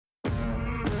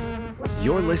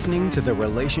You're listening to the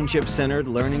Relationship Centered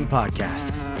Learning Podcast,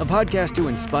 a podcast to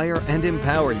inspire and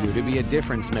empower you to be a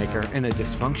difference maker in a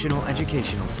dysfunctional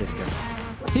educational system.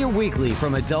 Hear weekly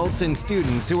from adults and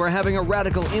students who are having a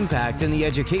radical impact in the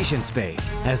education space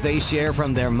as they share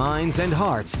from their minds and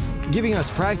hearts, giving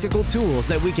us practical tools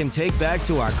that we can take back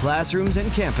to our classrooms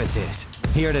and campuses.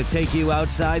 Here to take you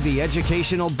outside the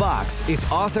educational box is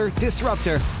author,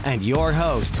 disruptor, and your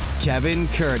host, Kevin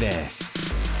Curtis.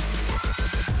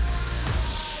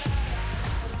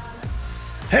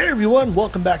 Hey everyone,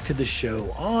 welcome back to the show.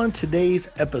 On today's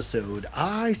episode,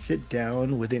 I sit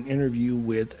down with an interview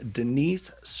with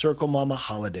Denise Circle Mama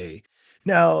Holiday.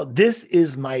 Now, this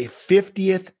is my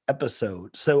 50th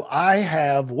episode, so I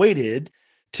have waited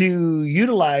to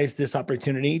utilize this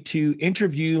opportunity to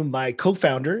interview my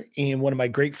co-founder and one of my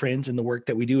great friends in the work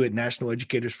that we do at National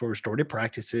Educators for Restorative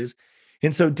Practices.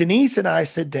 And so Denise and I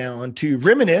sit down to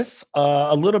reminisce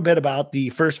a little bit about the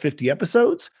first 50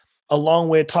 episodes, along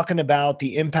with talking about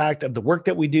the impact of the work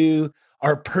that we do,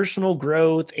 our personal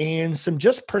growth, and some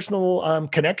just personal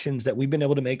connections that we've been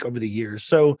able to make over the years.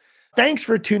 So thanks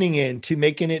for tuning in to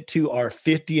making it to our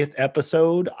 50th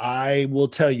episode. I will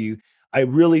tell you, I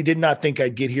really did not think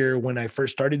I'd get here when I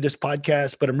first started this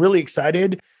podcast, but I'm really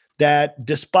excited that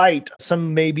despite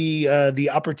some maybe the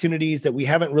opportunities that we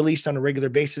haven't released on a regular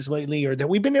basis lately, or that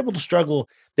we've been able to struggle,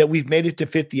 that we've made it to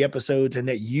 50 episodes and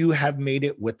that you have made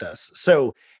it with us.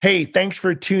 So, hey, thanks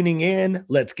for tuning in.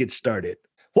 Let's get started.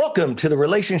 Welcome to the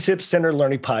Relationship Centered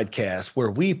Learning Podcast, where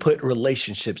we put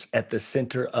relationships at the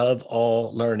center of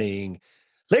all learning.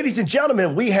 Ladies and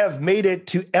gentlemen, we have made it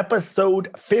to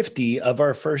episode 50 of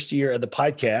our first year of the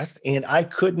podcast, and I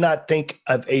could not think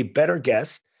of a better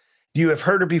guest. You have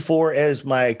heard her before as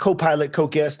my co-pilot,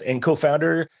 co-guest, and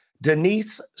co-founder,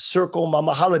 Denise Circle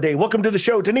Mama Holiday. Welcome to the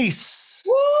show, Denise.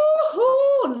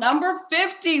 Woohoo! Number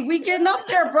 50. We getting up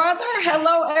there, brother.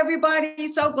 Hello, everybody.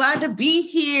 So glad to be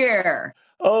here.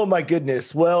 Oh, my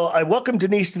goodness. Well, I welcome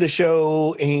Denise to the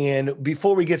show. And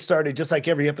before we get started, just like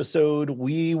every episode,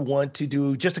 we want to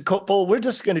do just a couple. We're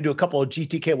just going to do a couple of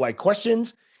GTKY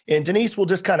questions. And Denise will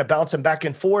just kind of bounce them back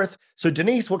and forth. So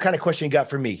Denise, what kind of question you got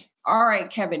for me? All right,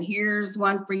 Kevin, here's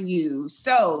one for you.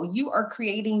 So you are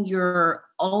creating your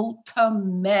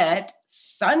ultimate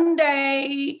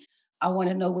sundae. I want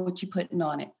to know what you're putting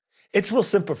on it. It's real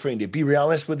simple, friend. To be real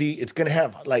honest with you, it's going to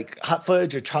have like hot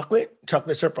fudge or chocolate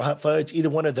syrup or hot fudge,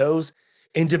 either one of those.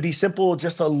 And to be simple,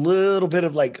 just a little bit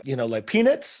of like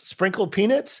peanuts, sprinkled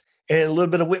peanuts, and a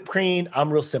little bit of whipped cream.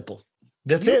 I'm real simple.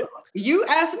 That's it. You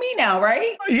asked me now,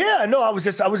 right? Yeah, no, I was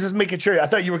just making sure. I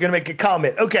thought you were going to make a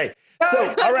comment. Okay.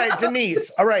 So, all right, Denise.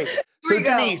 All right. So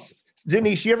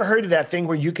Denise, you ever heard of that thing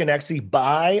where you can actually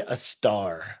buy a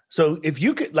star? So if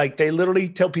you could, like, they literally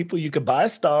tell people you could buy a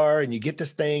star and you get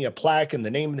this thing, a plaque and the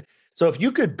name. So if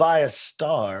you could buy a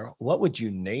star, what would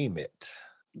you name it?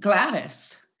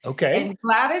 Gladys. Okay. And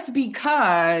Gladys,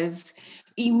 because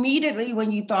immediately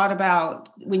when you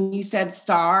said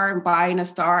star and buying a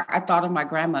star, I thought of my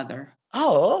grandmother.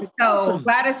 Oh, so awesome.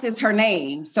 Gladys is her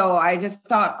name. So I just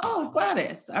thought, oh,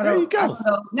 Gladys. There you go. I don't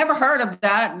know, never heard of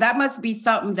that. That must be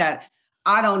something that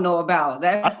I don't know about.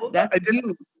 That's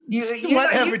you.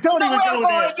 Whatever. Don't even go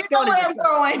there. You know where I'm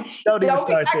going. Don't even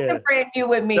start there. Brand new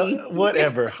with me. No,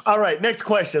 whatever. All right. Next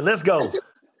question. Let's go.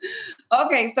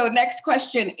 Okay. So next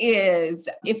question is,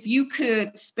 if you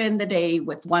could spend the day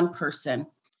with one person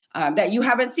that you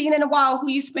haven't seen in a while, who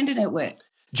you spending it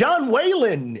with? John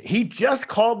Whalen, he just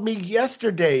called me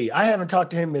yesterday. I haven't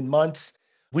talked to him in months.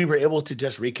 We were able to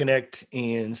just reconnect.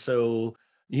 And so,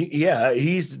 yeah,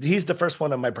 he's the first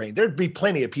one on my brain. There'd be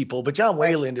plenty of people, but John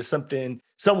Whalen is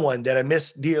someone that I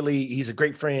miss dearly. He's a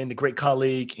great friend, a great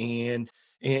colleague, and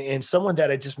someone that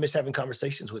I just miss having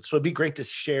conversations with. So it'd be great to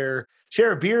share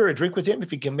a beer or a drink with him if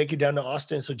he can make it down to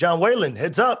Austin. So John Whalen,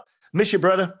 heads up. Miss you,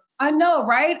 brother. I know,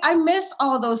 right? I miss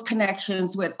all those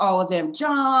connections with all of them,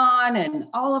 John, and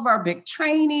all of our big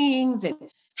trainings and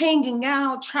hanging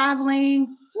out,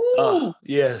 traveling.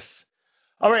 Yes.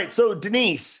 All right. So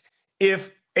Denise, if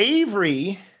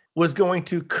Avery was going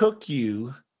to cook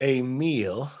you a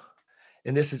meal,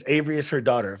 and this is Avery is her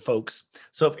daughter, folks.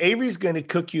 So if Avery's going to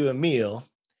cook you a meal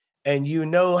and you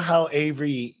know how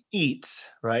Avery eats,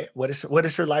 right? What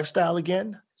is her lifestyle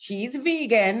again? She's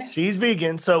vegan. She's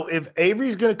vegan. So if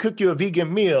Avery's going to cook you a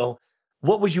vegan meal,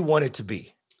 what would you want it to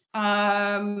be?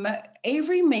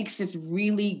 Avery makes this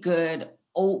really good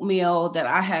oatmeal that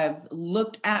I have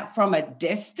looked at from a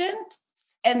distance.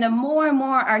 And the more and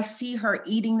more I see her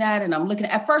eating that, and I'm looking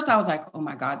at first, I was like, oh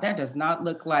my God, that does not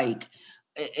look like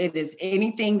it is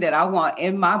anything that I want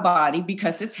in my body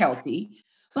because it's healthy.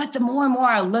 But the more and more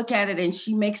I look at it and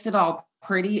she makes it all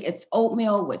pretty. It's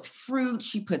oatmeal with fruit.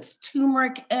 She puts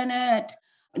turmeric in it.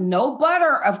 No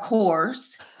butter, of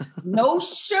course. No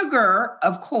sugar,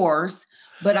 of course.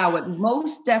 But I would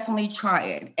most definitely try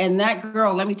it. And that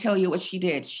girl, let me tell you what she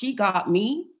did. She got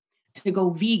me to go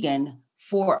vegan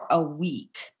for a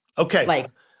week. Okay. Like,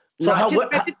 so not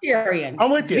just vegetarian.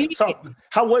 I'm with you. Vegan. So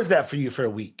how was that for you for a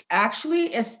week?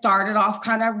 Actually, it started off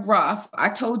kind of rough. I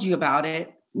told you about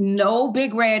it. No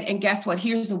Big Red. And guess what?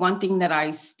 Here's the one thing that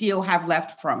I still have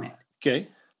left from it. Okay.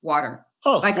 Water.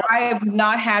 Oh, like I have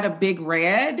not had a Big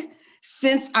Red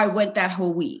since I went that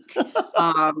whole week.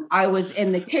 I was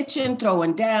in the kitchen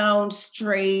throwing down,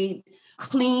 straight,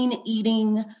 clean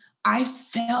eating. I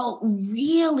felt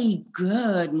really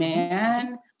good,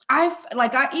 man.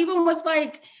 I even was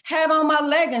like, had on my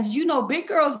leggings. You know, big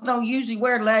girls don't usually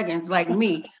wear leggings like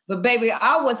me. But baby,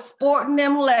 I was sporting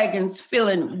them leggings,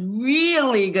 feeling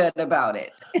really good about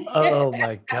it. Oh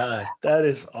my God. That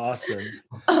is awesome.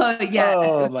 Yes,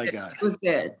 oh my God. It was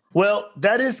good. Well,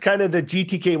 that is kind of the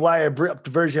GTKY abrupt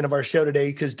version of our show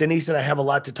today, because Denise and I have a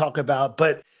lot to talk about.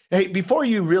 But hey, before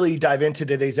you really dive into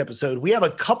today's episode, we have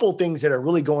a couple things that are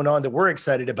really going on that we're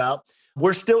excited about.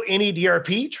 We're still in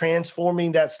EDRP,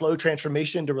 transforming that slow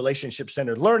transformation to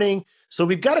relationship-centered learning. So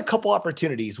we've got a couple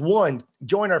opportunities. One,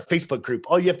 join our Facebook group.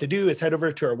 All you have to do is head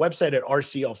over to our website at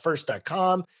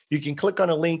rclfirst.com. You can click on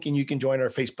a link and you can join our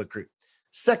Facebook group.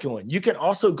 Second one, you can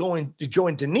also go and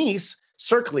join Denise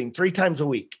circling 3 times a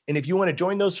week. And if you want to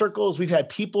join those circles, we've had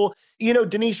people,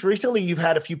 Denise, recently you've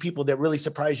had a few people that really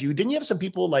surprised you. Didn't you have some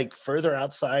people like further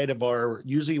outside of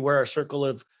usually where our circle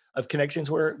of connections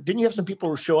were? Didn't you have some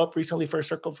people show up recently for a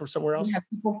circle from somewhere else? We had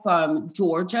people from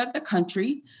Georgia, the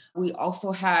country. We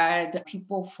also had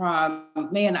people from,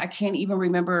 I can't even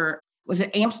remember. Was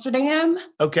it Amsterdam?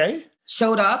 Okay.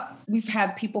 Showed up. We've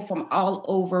had people from all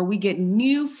over. We get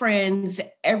new friends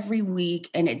every week,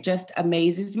 and it just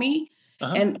amazes me.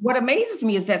 Uh-huh. And what amazes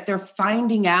me is that they're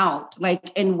finding out,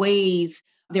 like in ways,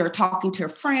 they're talking to a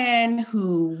friend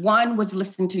who, one, was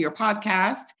listening to your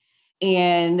podcast,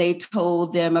 and they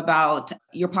told them about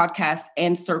your podcast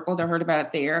and Circle. They heard about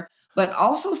it there, but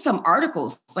also some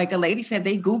articles. Like a lady said,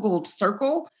 they Googled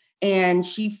Circle and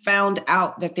she found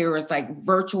out that there was like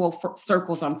virtual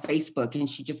circles on Facebook, and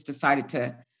she just decided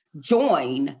to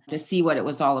join to see what it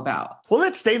was all about. Well,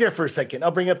 let's stay there for a second.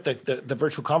 I'll bring up the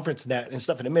virtual conference and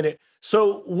stuff in a minute.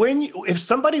 So if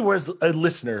somebody was a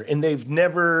listener and they've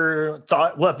never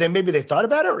thought, well, then maybe they thought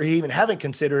about it or even haven't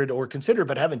considered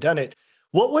but haven't done it,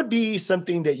 what would be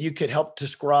something that you could help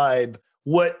describe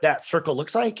what that circle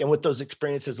looks like and what those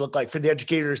experiences look like for the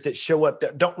educators that show up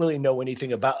that don't really know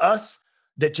anything about us,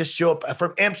 that just show up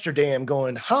from Amsterdam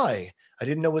going, hi, I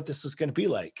didn't know what this was going to be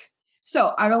like?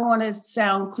 So I don't want to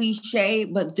sound cliche,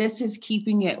 but this is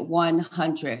keeping it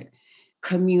 100.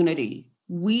 Community.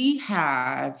 We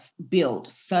have built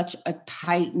such a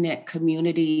tight-knit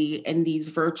community in these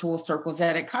virtual circles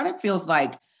that it kind of feels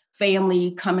like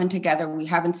family coming together. We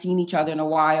haven't seen each other in a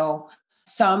while.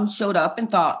 Some showed up and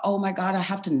thought, oh my God, I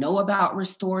have to know about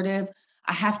restorative.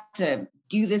 I have to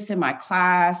do this in my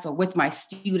class or with my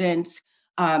students.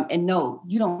 And no,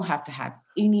 you don't have to have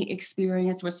any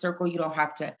experience with Circle. You don't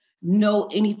have to know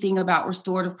anything about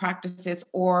restorative practices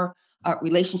or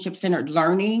relationship-centered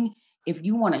learning. If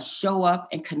you want to show up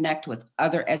and connect with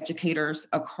other educators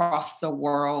across the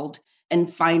world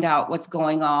and find out what's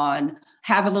going on,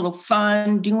 have a little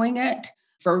fun doing it,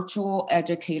 Virtual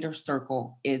Educator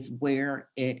Circle is where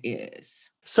it is.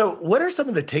 So what are some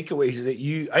of the takeaways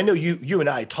that I know you and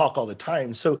I talk all the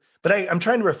time. But I'm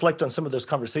trying to reflect on some of those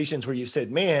conversations where you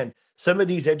said, man, some of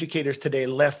these educators today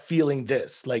left feeling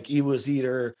this, like it was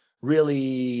either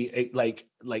really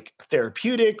like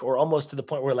therapeutic or almost to the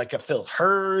point where like I felt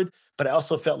heard, but I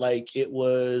also felt like it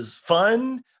was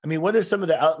fun. I mean, what are some of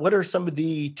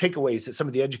the takeaways that some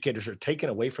of the educators are taking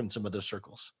away from some of those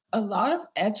circles? A lot of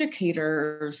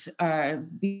educators,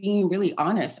 being really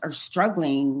honest, are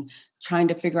struggling trying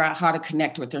to figure out how to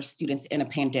connect with their students in a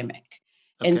pandemic.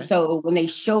 Okay. And so when they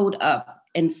showed up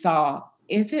and saw,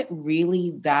 is it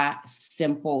really that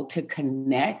simple to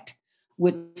connect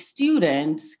with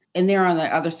students and they're on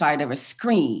the other side of a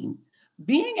screen?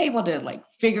 Being able to like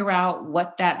figure out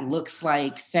what that looks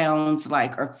like, sounds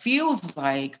like, or feels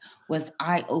like was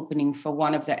eye-opening for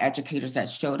one of the educators that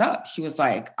showed up. She was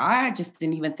like, I just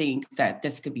didn't even think that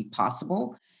this could be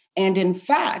possible. And in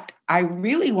fact, I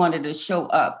really wanted to show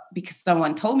up because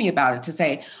someone told me about it to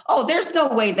say, oh, there's no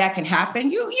way that can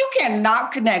happen. You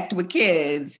cannot connect with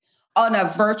kids on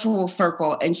a virtual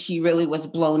circle. And she really was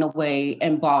blown away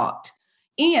and balked.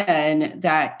 And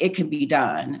that it can be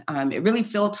done. It really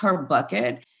filled her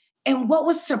bucket. And what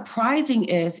was surprising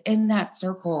is in that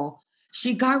circle,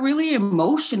 she got really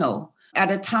emotional at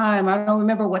a time. I don't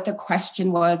remember what the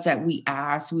question was that we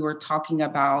asked. We were talking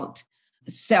about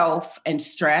self and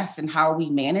stress and how we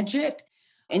manage it.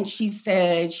 And she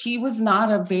said she was not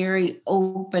a very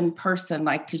open person,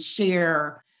 like to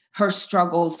share her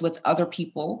struggles with other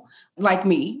people like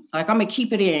me. Like, I'm going to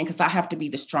keep it in because I have to be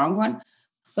the strong one.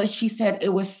 But she said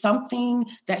it was something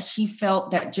that she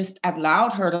felt that just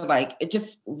allowed her to, like, it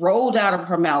just rolled out of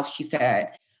her mouth. She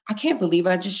said, I can't believe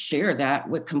I just shared that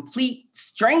with complete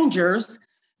strangers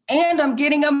and I'm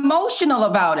getting emotional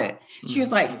about it. She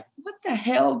was like, what the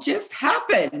hell just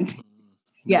happened?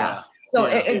 Yeah. So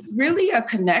it's really a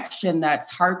connection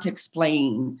that's hard to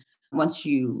explain. Once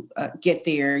you get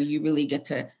there, you really get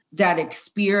to that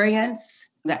experience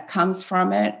that comes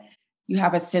from it. You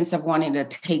have a sense of wanting to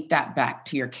take that back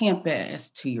to your campus,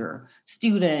 to your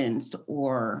students,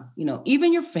 or,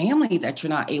 even your family that you're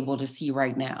not able to see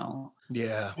right now.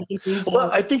 Yeah. Well,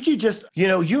 I think you just,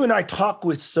 you and I talk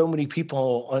with so many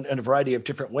people in a variety of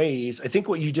different ways. I think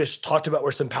what you just talked about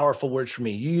were some powerful words for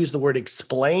me. You use the word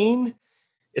explain.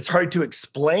 It's hard to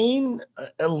explain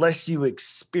unless you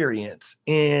experience.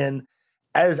 And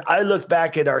as I look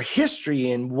back at our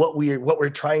history and what we're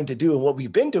trying to do and what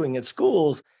we've been doing in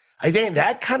schools, I think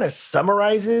that kind of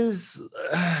summarizes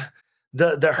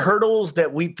the hurdles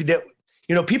that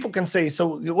people can say,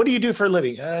 so what do you do for a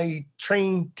living? I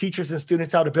train teachers and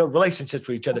students how to build relationships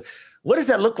with each other. What does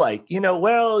that look like?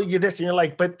 Well, you're this and you're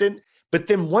like, but then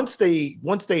once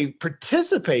they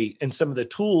participate in some of the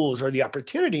tools or the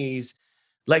opportunities,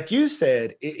 like you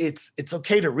said, it's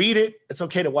okay to read it. It's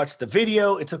okay to watch the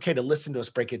video. It's okay to listen to us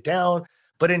break it down.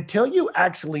 But until you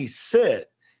actually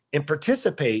sit and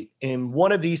participate in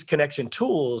one of these connection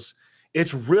tools,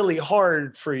 it's really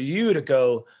hard for you to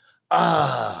go,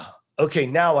 okay,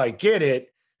 now I get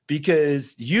it,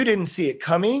 because you didn't see it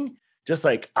coming, just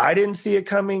like I didn't see it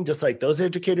coming, just like those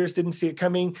educators didn't see it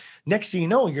coming. Next thing you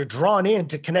know, you're drawn in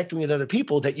to connecting with other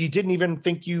people that you didn't even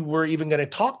think you were even going to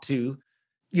talk to,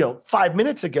 5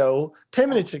 minutes ago, 10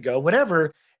 minutes ago,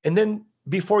 whatever. And then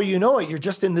before you know it, you're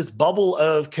just in this bubble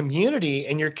of community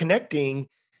and you're connecting.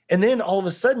 And then all of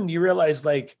a sudden you realize,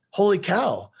 like, holy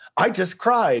cow, I just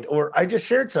cried or I just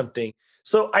shared something.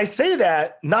 So I say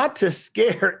that not to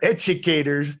scare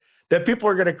educators that people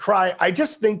are going to cry. I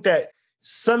just think that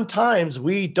sometimes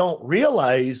we don't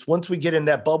realize, once we get in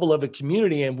that bubble of a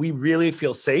community and we really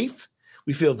feel safe,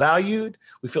 we feel valued,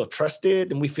 we feel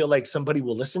trusted, and we feel like somebody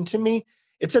will listen to me.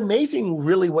 It's amazing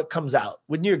really what comes out.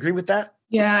 Wouldn't you agree with that?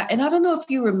 Yeah. And I don't know if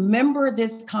you remember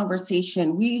this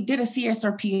conversation. We did a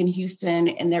CSRP in Houston,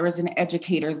 and there was an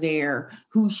educator there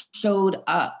who showed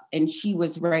up, and she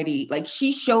was ready. Like,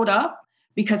 she showed up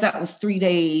because that was 3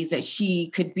 days that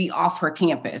she could be off her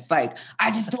campus. Like,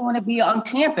 I just don't want to be on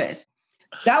campus.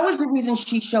 That was the reason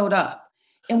she showed up.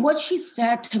 And what she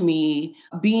said to me,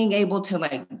 being able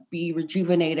to be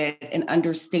rejuvenated and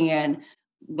understand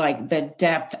the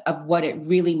depth of what it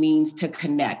really means to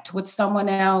connect with someone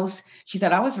else. She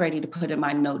said, I was ready to put in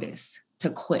my notice to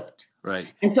quit. Right.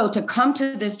 And so to come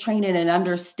to this training and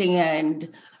understand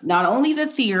not only the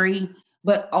theory,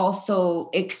 but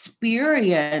also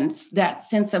experience that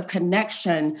sense of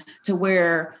connection to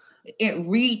where it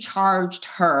recharged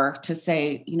her to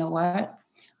say, you know what?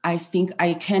 I think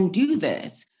I can do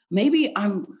this. Maybe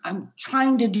I'm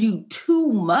trying to do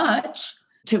too much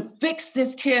to fix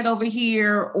this kid over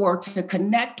here or to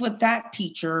connect with that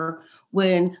teacher,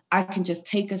 when I can just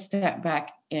take a step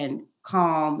back and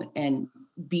calm and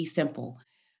be simple.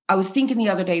 I was thinking the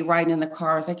other day, riding in the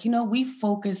car, I was like, we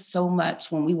focus so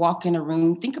much when we walk in a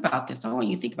room. Think about this. I want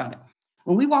you to think about it.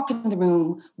 When we walk in the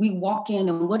room, we walk in,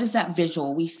 and what is that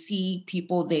visual? We see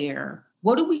people there.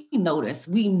 What do we notice?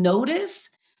 We notice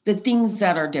the things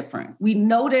that are different. We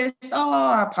notice,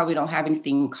 I probably don't have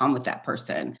anything in common with that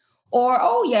person. Or,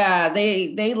 oh yeah,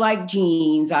 they like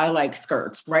jeans, I like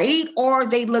skirts, right? Or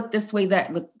they look this way,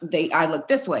 I look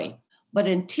this way. But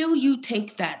until you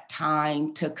take that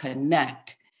time to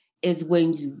connect is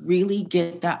when you really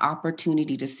get that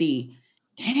opportunity to see,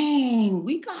 dang,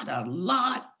 we got a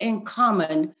lot in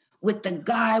common with the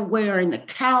guy wearing the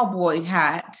cowboy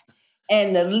hat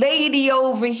and the lady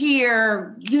over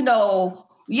here,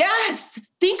 yes,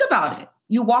 think about it.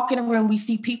 You walk in a room, we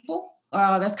see people.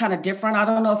 That's kind of different. I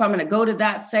don't know if I'm going to go to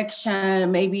that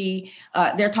section. Maybe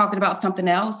they're talking about something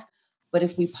else. But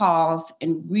if we pause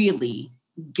and really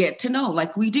get to know,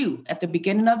 like we do at the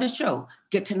beginning of the show,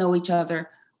 get to know each other,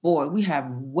 boy, we have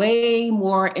way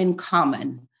more in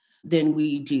common than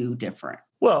we do different.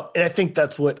 Well, and I think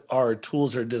that's what our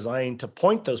tools are designed to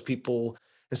point those people.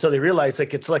 And so they realize,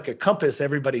 it's like a compass,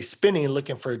 everybody's spinning,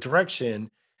 looking for a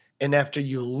direction. And after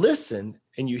you listen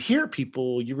and you hear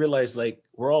people, you realize like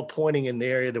we're all pointing in the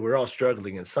area that we're all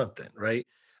struggling in something, right?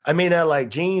 I may not like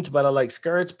jeans, but I like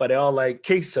skirts, but I all like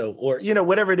queso or,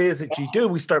 whatever it is that you do,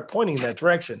 we start pointing in that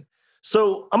direction.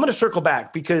 So I'm going to circle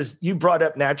back because you brought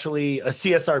up naturally a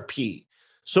CSRP.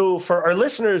 So for our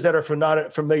listeners that are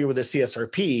not familiar with the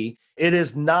CSRP, it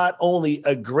is not only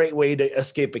a great way to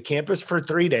escape a campus for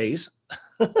 3 days.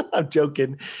 I'm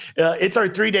joking. It's our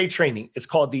 3-day training. It's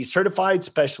called the Certified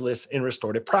Specialist in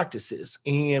Restorative Practices.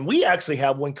 And we actually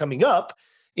have one coming up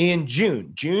in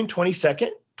June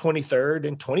 22nd, 23rd,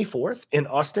 and 24th in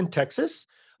Austin, Texas.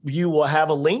 You will have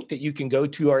a link that you can go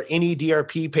to our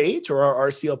NEDRP page or our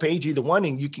RCL page, either one,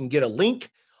 and you can get a link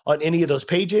on any of those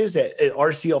pages at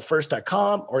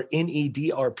rclfirst.com or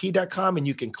nedrp.com, and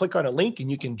you can click on a link and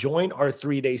you can join our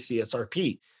 3-day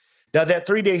CSRP. Now, that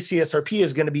 3-day CSRP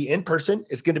is going to be in person.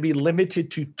 It's going to be limited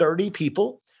to 30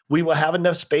 people. We will have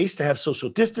enough space to have social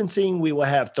distancing. We will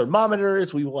have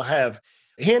thermometers. We will have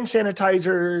hand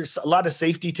sanitizers, a lot of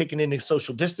safety taken into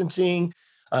social distancing.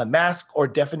 Masks are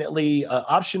definitely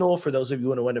optional for those of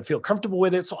you who want to feel comfortable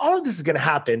with it. So all of this is going to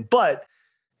happen. But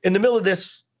in the middle of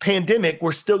this pandemic,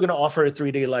 we're still going to offer a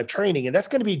 3-day live training. And that's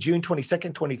going to be June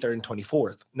 22nd, 23rd, and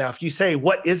 24th. Now, if you say,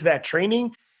 what is that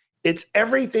training? It's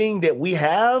everything that we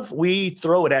have, we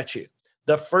throw it at you.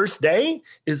 The first day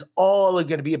is all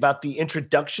going to be about the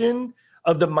introduction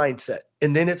of the mindset.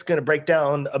 And then it's going to break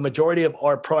down a majority of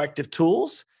our proactive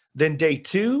tools. Then day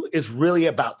 2 is really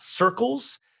about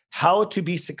circles, how to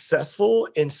be successful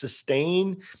and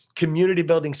sustain community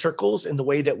building circles in the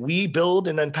way that we build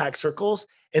and unpack circles.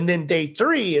 And then day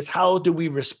 3 is how do we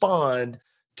respond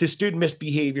to student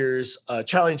misbehaviors,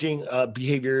 challenging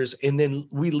behaviors, and then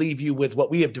we leave you with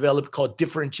what we have developed called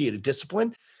differentiated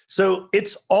discipline. So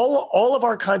it's all of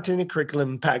our content and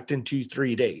curriculum packed into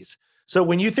 3 days. So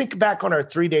when you think back on our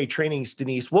 3-day trainings,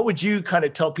 Denise, what would you kind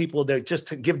of tell people that just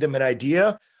to give them an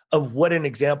idea of what an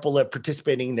example of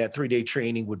participating in that 3-day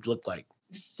training would look like?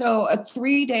 So a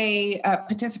 3-day,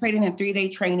 participating in 3-day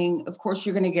training, of course,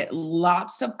 you're going to get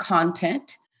lots of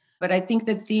content. But I think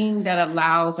the thing that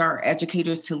allows our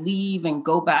educators to leave and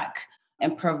go back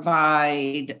and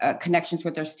provide connections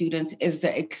with their students is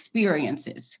the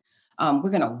experiences.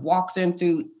 We're going to walk them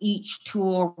through each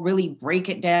tool, really break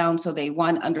it down so they,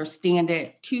 1, understand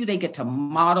it, 2, they get to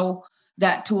model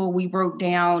that tool we broke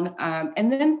down.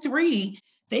 And then 3,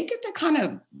 they get to kind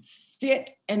of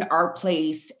sit in our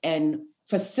place and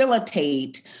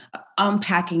facilitate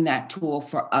unpacking that tool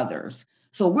for others.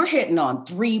 So we're hitting on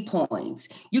 3 points.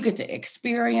 You get to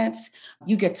experience,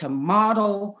 you get to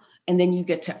model, and then you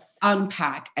get to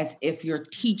unpack as if you're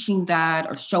teaching that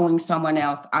or showing someone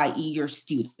else, i.e. your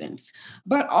students.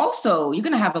 But also you're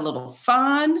going to have a little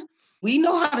fun. We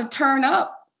know how to turn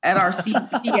up at our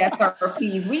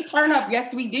CSRPs. We turn up,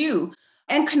 yes, we do.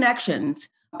 And connections,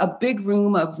 a big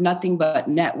room of nothing but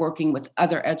networking with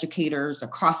other educators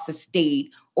across the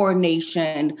state or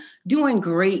nation, doing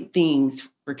great things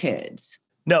for kids.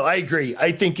 No, I agree.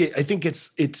 I think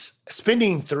it's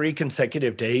spending 3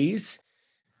 consecutive days.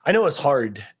 I know it's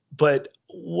hard, but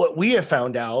what we have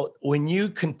found out, when you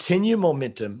continue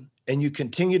momentum and you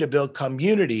continue to build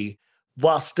community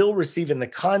while still receiving the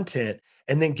content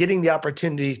and then getting the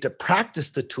opportunity to practice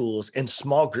the tools in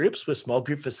small groups with small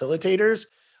group facilitators,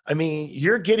 I mean,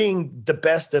 you're getting the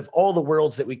best of all the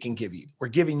worlds that we can give you. We're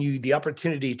giving you the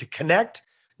opportunity to connect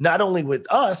not only with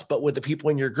us, but with the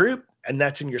people in your group. And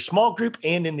that's in your small group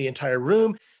and in the entire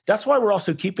room. That's why we're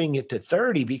also keeping it to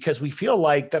 30, because we feel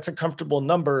like that's a comfortable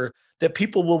number that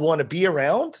people will want to be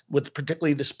around with,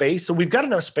 particularly the space. So we've got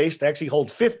enough space to actually hold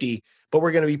 50, but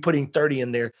we're going to be putting 30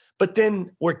 in there. But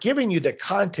then we're giving you the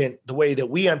content, the way that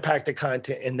we unpack the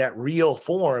content in that real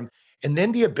form, and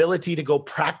then the ability to go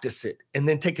practice it and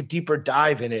then take a deeper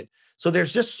dive in it. So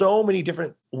there's just so many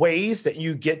different ways that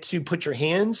you get to put your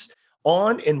hands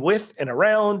on and with and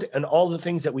around and all the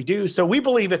things that we do. So we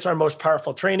believe it's our most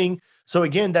powerful training. So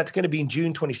again, that's going to be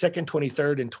June 22nd,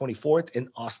 23rd, and 24th in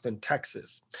Austin,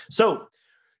 Texas. So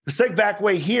the Seg Back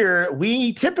Way here,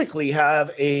 we typically have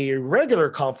a regular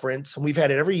conference, and we've had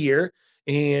it every year,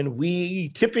 and we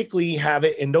typically have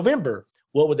it in November.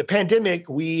 Well, with the pandemic,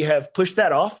 we have pushed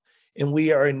that off, and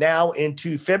we are now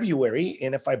into February.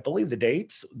 And if I believe the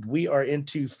dates, we are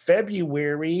into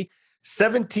February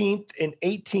 17th and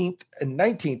 18th and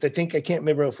 19th. I think, I can't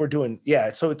remember if we're doing,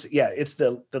 so it's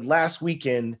the last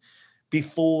weekend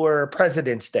before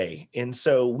President's Day. And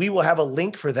so we will have a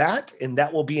link for that, and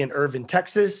that will be in Irving,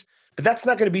 Texas, but that's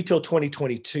not going to be till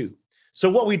 2022. So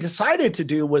what we decided to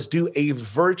do was do a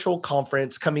virtual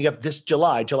conference coming up this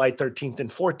July 13th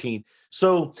and 14th.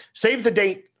 So save the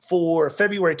date for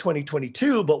February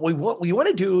 2022, but what we want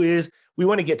to do is we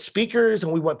want to get speakers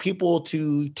and we want people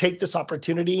to take this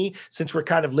opportunity, since we're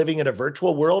kind of living in a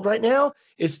virtual world right now,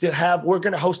 we're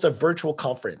going to host a virtual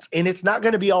conference. And it's not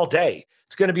going to be all day.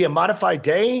 It's going to be a modified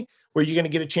day where you're going to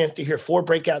get a chance to hear 4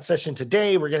 breakout sessions a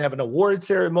day. We're going to have an award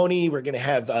ceremony. We're going to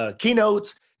have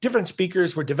keynotes, different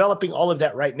speakers. We're developing all of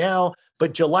that right now.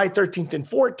 But July 13th and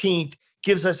 14th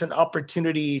gives us an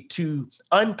opportunity to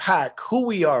unpack who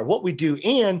we are, what we do,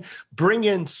 and bring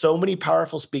in so many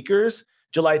powerful speakers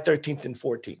July 13th and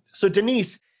 14th. So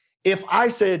Denise, if I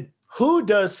said, who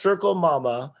does Circle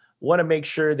Mama want to make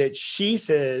sure that she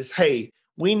says, hey,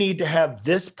 we need to have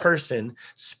this person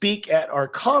speak at our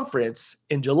conference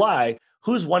in July,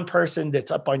 who's one person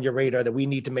that's up on your radar that we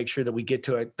need to make sure that we get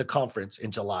to the conference in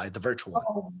July, the virtual one?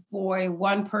 Oh boy,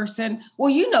 one person. Well,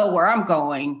 you know where I'm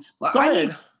going. Well, Go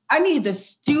ahead. I need the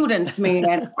students,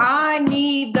 man. I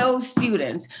need those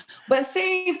students. But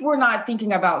say if we're not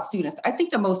thinking about students, I think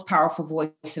the most powerful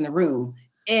voice in the room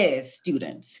is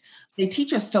students. They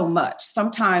teach us so much.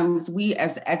 Sometimes we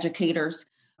as educators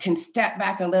can step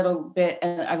back a little bit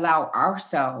and allow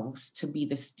ourselves to be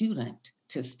the student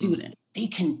to student. They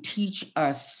can teach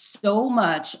us so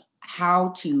much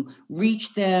how to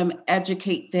reach them,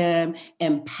 educate them,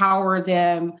 empower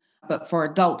them. But for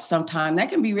adults, sometimes that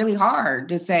can be really hard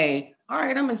to say, all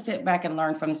right, I'm going to sit back and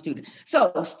learn from the student.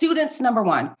 So students, number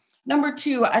one. Number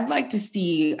two, I'd like to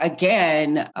see,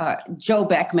 again, Joe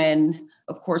Beckman.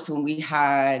 Of course, when we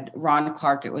had Ron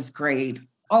Clark, it was great.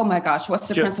 Oh my gosh, what's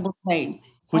the principal's name?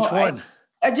 Which one?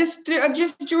 I just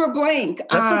drew a blank.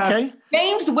 That's okay.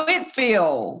 James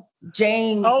Whitfield.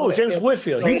 James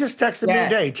Whitfield. He just texted me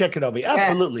today, checking on me.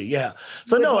 Absolutely, yeah.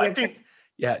 So no, I think,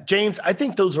 James, I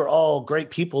think those are all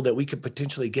great people that we could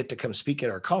potentially get to come speak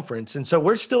at our conference. And so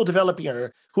we're still developing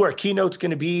who our keynote's going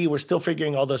to be. We're still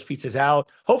figuring all those pieces out.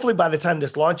 Hopefully by the time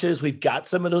this launches, we've got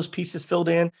some of those pieces filled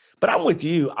in. But I'm with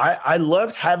you. I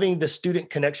loved having the Student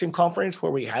Connection Conference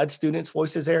where we had students'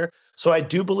 voices there. So I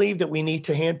do believe that we need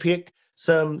to handpick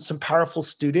some powerful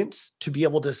students to be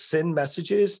able to send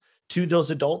messages to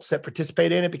those adults that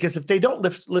participate in it. Because if they don't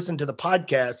listen to the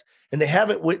podcast and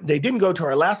they didn't go to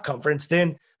our last conference,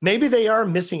 then maybe they are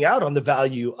missing out on the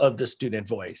value of the student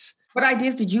voice. What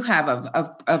ideas did you have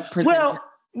of presenter? Well,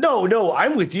 no,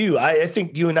 I'm with you. I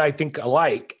think you and I think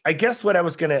alike. I guess what I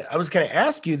was gonna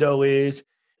ask you though is,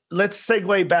 let's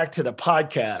segue back to the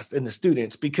podcast and the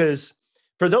students, because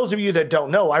for those of you that don't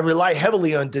know, I rely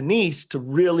heavily on Denise to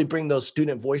really bring those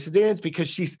student voices in, because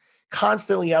she's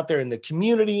constantly out there in the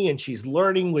community and she's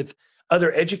learning with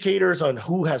other educators on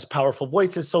who has powerful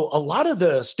voices. So a lot of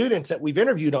the students that we've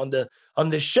interviewed on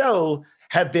the show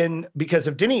have been because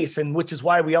of Denise, and which is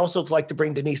why we also like to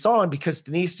bring Denise on, because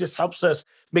Denise just helps us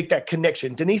make that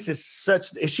connection. Denise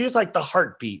she's like the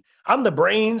heartbeat. I'm the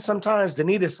brain sometimes.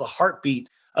 Denise is the heartbeat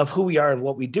of who we are and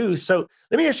what we do. So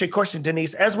let me ask you a question,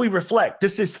 Denise. As we reflect,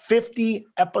 this is 50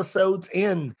 episodes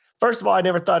in. First of all, I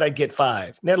never thought I'd get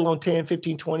 5, let alone 10,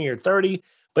 15, 20, or 30.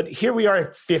 But here we are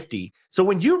at 50. So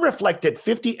when you reflect at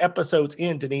 50 episodes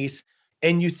in, Denise,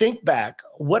 and you think back,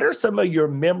 what are some of your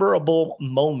memorable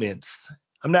moments?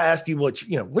 I'm not asking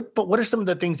but what are some of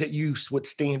the things that you would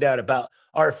stand out about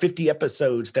our 50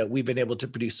 episodes that we've been able to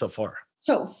produce so far?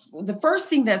 So the first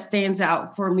thing that stands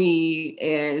out for me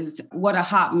is what a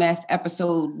hot mess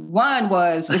episode 1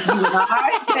 was with you and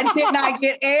I that did not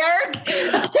get aired.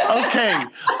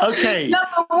 Okay.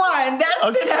 Number 1,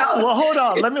 that's stood out. Well, hold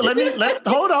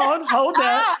on. Hold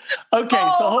that.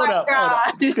 Okay, so hold up.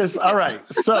 Because all right.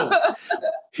 So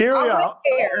here we are.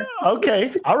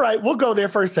 Okay. All right. We'll go there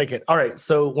for a second. All right.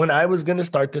 So when I was going to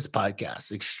start this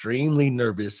podcast, extremely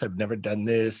nervous, I've never done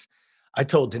this. I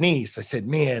told Denise, I said,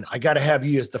 man, I got to have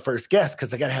you as the first guest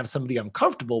because I got to have somebody I'm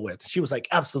comfortable with. She was like,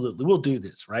 absolutely, we'll do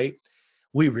this, right?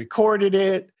 We recorded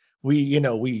it.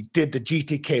 We did the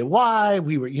GTKY.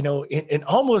 We were, and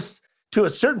almost to a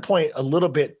certain point, a little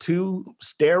bit too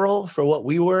sterile for what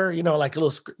we were, like a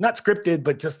little, not scripted,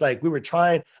 but just like we were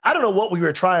trying. I don't know what we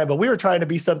were trying, but we were trying to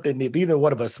be something that neither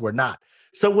one of us were not.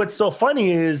 So what's so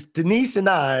funny is Denise and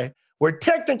I were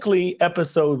technically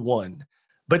episode 1.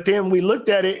 But then we looked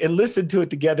at it and listened to it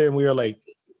together, and we were like,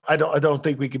 I don't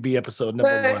think we could be episode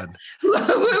number 1. What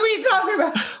were we talking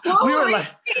about?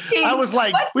 I was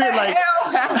like,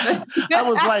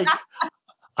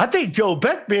 I think Joe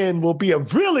Beckman will be a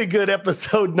really good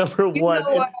episode number 1. You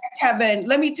know what, Kevin,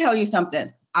 let me tell you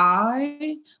something.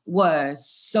 I was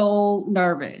so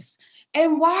nervous.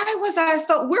 And why was I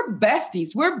we're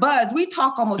besties, we're buds, we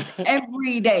talk almost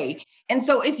every day. And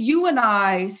so it's you and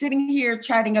I sitting here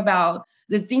chatting about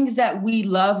the things that we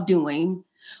love doing,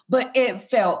 but it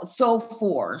felt so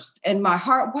forced. And my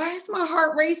heart, why is my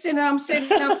heart racing? And I'm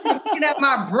sitting up looking at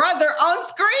my brother on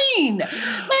screen.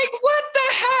 Like, what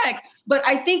the heck? But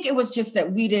I think it was just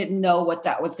that we didn't know what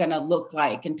that was going to look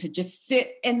like. And to just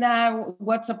sit in that,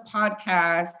 what's a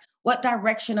podcast? What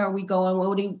direction are we going?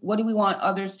 What do we want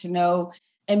others to know?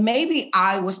 And maybe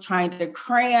I was trying to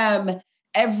cram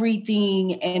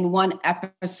everything in one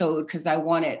episode because I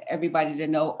wanted everybody to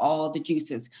know all the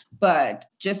juices. But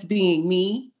just being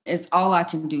me is all I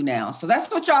can do now. So that's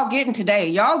what y'all getting today.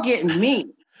 Y'all getting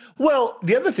me. Well,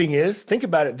 the other thing is, think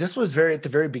about it. This was at the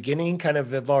very beginning kind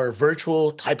of our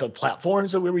virtual type of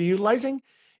platforms that we were utilizing.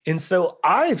 And so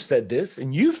I've said this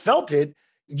and you felt it.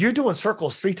 You're doing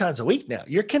circles 3 times a week now.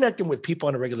 You're connecting with people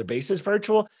on a regular basis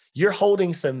virtual. You're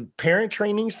holding some parent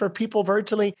trainings for people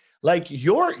virtually. Like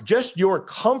your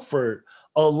comfort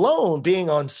alone being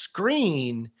on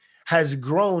screen has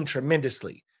grown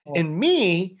tremendously. And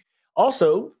me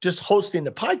also just hosting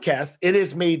the podcast, it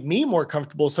has made me more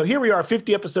comfortable. So here we are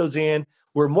 50 episodes in,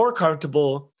 we're more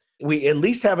comfortable. We at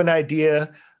least have an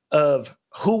idea of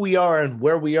who we are and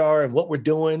where we are and what we're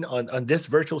doing on this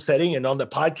virtual setting and on the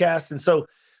podcast. And so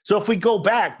if we go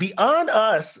back beyond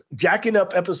us jacking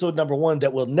up episode number 1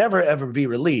 that will never, ever be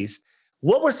released,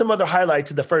 what were some other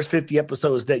highlights of the first 50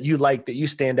 episodes that you like, that you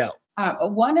stand out?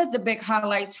 One of the big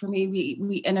highlights for me,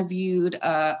 we interviewed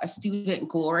a student,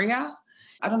 Gloria.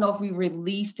 I don't know if we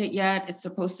released it yet. It's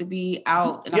supposed to be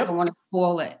out, and I don't want to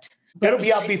spoil it. It'll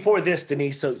be out before this,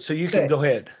 Denise, so you can go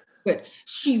ahead. Good.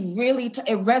 She really,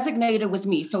 it resonated with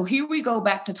me. So here we go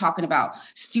back to talking about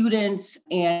students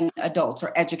and adults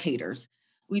or educators.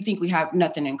 We think we have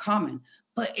nothing in common,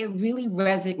 but it really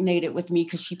resonated with me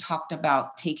because she talked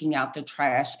about taking out the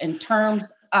trash in terms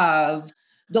of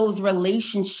those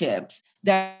relationships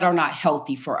that are not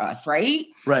healthy for us, right?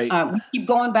 Right. We keep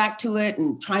going back to it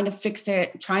and trying to fix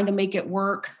it, trying to make it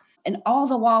work. And all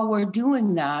the while we're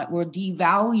doing that, we're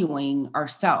devaluing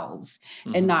ourselves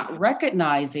and not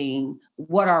recognizing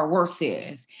what our worth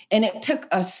is. And it took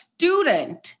a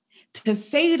student to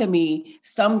say to me,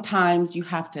 sometimes you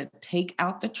have to take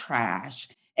out the trash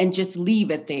and just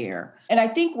leave it there. And I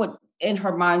think what in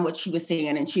her mind, what she was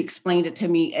saying, and she explained it to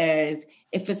me, is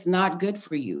if it's not good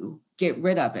for you, get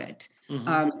rid of it.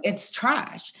 It's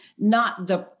trash, not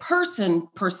the person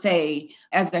per se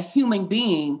as a human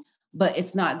being, but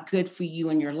it's not good for you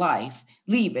in your life.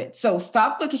 Leave it. So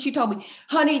stop looking. She told me,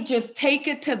 honey, just take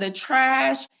it to the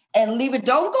trash and leave it.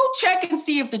 Don't go check and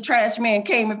see if the trash man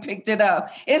came and picked it up.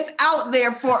 It's out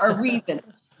there for a reason.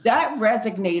 That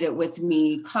resonated with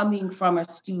me coming from a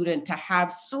student to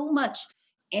have so much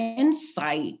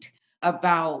insight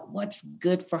about what's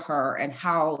good for her and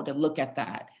how to look at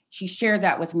that. She shared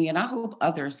that with me, and I hope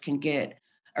others can get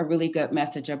a really good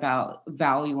message about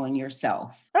valuing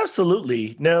yourself.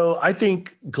 Absolutely. No, I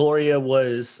think Gloria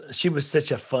she was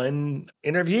such a fun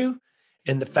interview.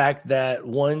 And the fact that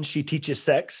one, she teaches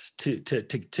sex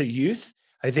to youth,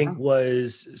 I think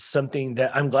was something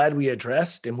that I'm glad we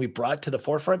addressed and we brought to the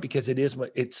forefront, because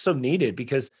it's so needed,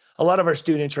 because a lot of our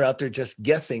students are out there just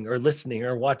guessing or listening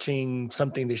or watching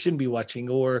something they shouldn't be watching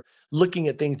or looking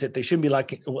at things that they shouldn't be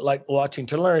like watching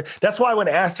to learn. That's why when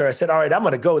I asked her, I said, all right, I'm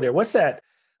going to go there. What's that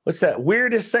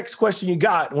weirdest sex question you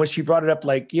got? And when she brought it up,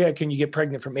 like, yeah, can you get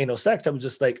pregnant from anal sex? I was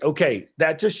just like, okay,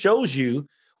 that just shows you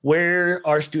where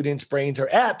our students' brains are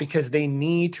at, because they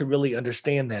need to really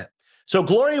understand that. So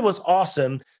Gloria was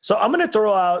awesome. So I'm going to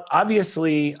throw out,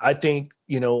 obviously, I think,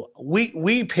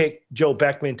 we picked Joe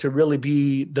Beckman to really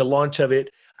be the launch of it.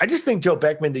 I just think Joe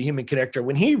Beckman, the human connector,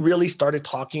 when he really started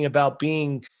talking about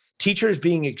teachers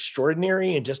being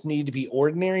extraordinary and just need to be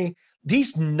ordinary,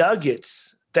 these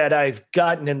nuggets that I've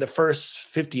gotten in the first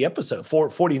 50 episodes,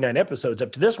 49 episodes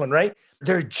up to this one, right?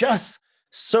 They're just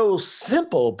so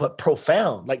simple, but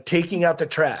profound, like taking out the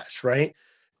trash, right?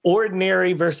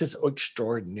 Ordinary versus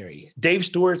extraordinary. Dave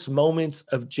Stewart's moments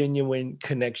of genuine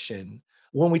connection.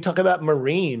 When we talk about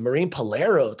Maureen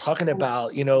Polero, talking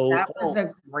about, that was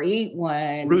a great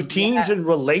one. Routines and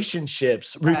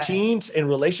relationships. Routines and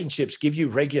relationships give you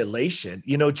regulation,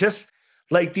 just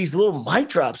like these little mic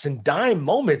drops and dime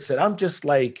moments that I'm just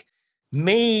like,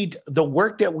 made the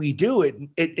work that we do,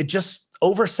 it just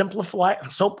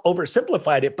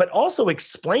oversimplified it, but also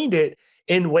explained it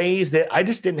in ways that I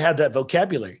just didn't have that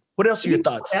vocabulary. What else are your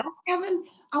thoughts? Well, Kevin,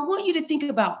 I want you to think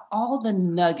about all the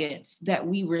nuggets that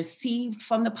we received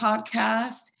from the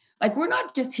podcast. Like, we're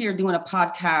not just here doing a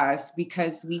podcast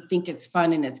because we think it's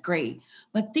fun and it's great,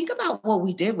 but think about what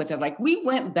we did with it. Like, we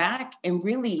went back and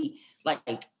really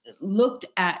looked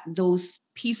at those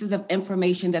pieces of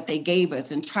information that they gave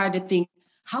us and tried to think,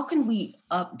 how can we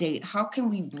update? How can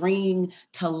we bring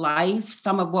to life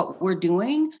some of what we're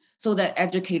doing so that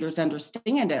educators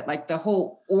understand it? Like the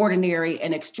whole ordinary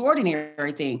and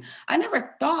extraordinary thing. I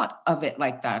never thought of it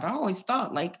like that. I always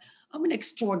thought like, I'm an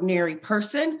extraordinary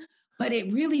person, but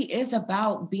it really is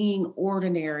about being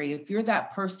ordinary. If you're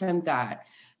that person that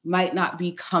might not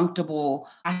be comfortable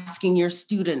asking your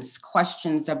students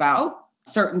questions about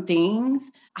certain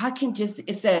things,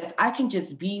 it says, I can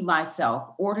just be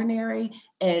myself, ordinary,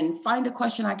 and find a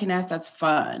question I can ask that's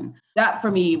fun. That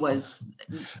for me was,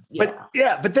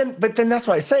 yeah. But then that's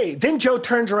why I say, then Joe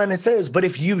turns around and says, but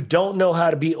if you don't know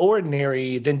how to be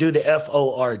ordinary, then do the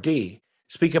FORD.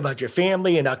 Speak about your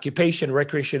family and occupation,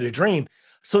 recreation, and dream.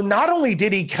 So not only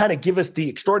did he kind of give us the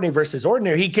extraordinary versus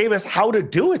ordinary, he gave us how to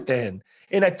do it then.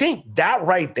 And I think that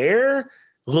right there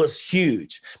was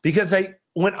huge, because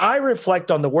when I reflect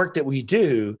on the work that we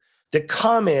do, the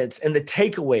comments and the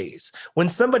takeaways, when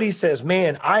somebody says,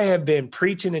 man, I have been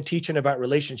preaching and teaching about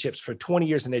relationships for 20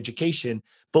 years in education,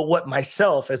 but what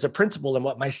myself as a principal and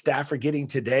what my staff are getting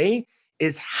today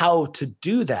is how to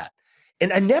do that.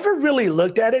 And I never really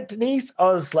looked at it, Denise. I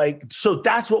was like, so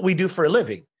that's what we do for a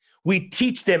living. We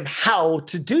teach them how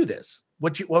to do this.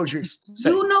 What was your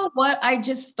saying? You know what I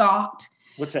just thought?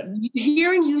 What's that?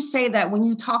 Hearing you say that when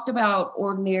you talked about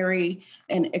ordinary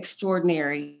and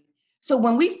extraordinary. So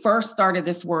when we first started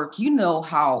this work, you know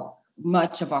how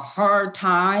much of a hard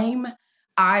time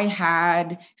I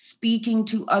had speaking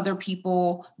to other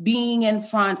people, being in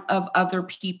front of other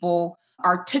people,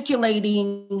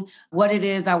 articulating what it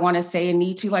is I want to say and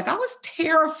need to. Like I was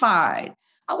terrified.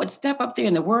 I would step up there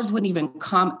and the words wouldn't even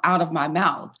come out of my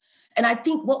mouth. And I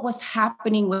think what was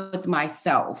happening with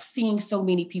myself, seeing so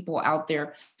many people out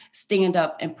there stand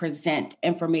up and present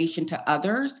information to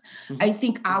others, I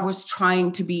think I was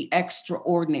trying to be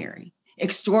extraordinary,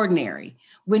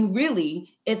 when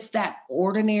really it's that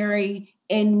ordinary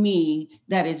in me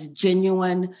that is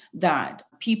genuine, that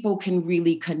people can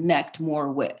really connect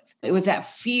more with. It was that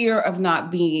fear of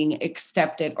not being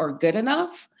accepted or good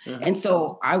enough. And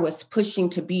so I was pushing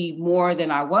to be more than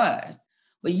I was.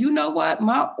 But you know what?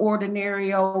 My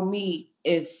ordinary old me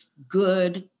is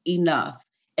good enough.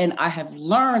 And I have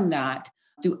learned that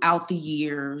throughout the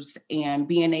years and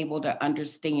being able to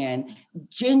understand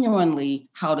genuinely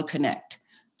how to connect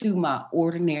through my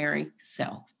ordinary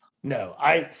self. No,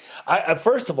 I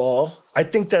first of all, I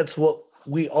think that's what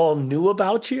we all knew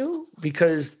about you,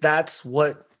 because that's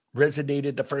what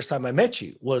resonated the first time I met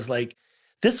you, was like,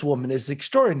 this woman is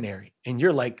extraordinary. And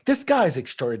you're like, this guy's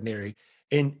extraordinary.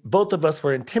 And both of us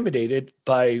were intimidated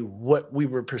by what we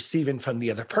were perceiving from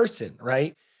the other person,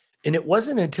 right? And it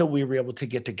wasn't until we were able to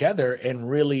get together and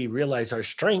really realize our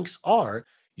strengths are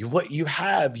what you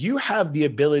have the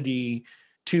ability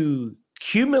to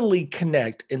humanly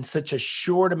connect in such a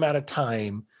short amount of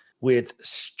time with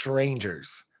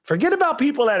strangers. Forget about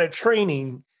people at a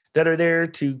training that are there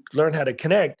to learn how to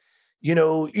connect. You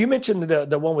know, you mentioned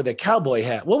the one with the cowboy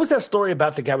hat. What was that story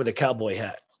about the guy with the cowboy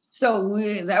hat? So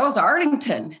that was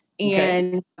Arlington.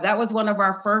 And that was one of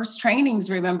our first trainings,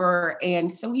 remember?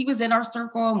 And so he was in our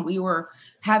circle and we were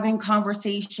having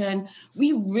conversation.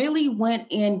 We really went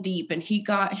in deep and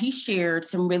he shared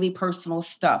some really personal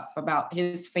stuff about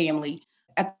his family.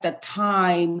 At the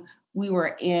time, we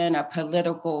were in a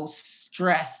political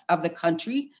stress of the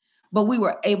country, but we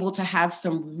were able to have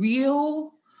some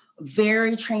real,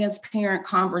 very transparent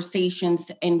conversations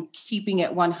and keeping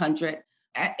it 100.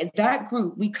 At that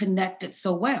group, we connected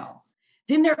so well.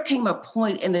 Then there came a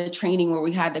point in the training where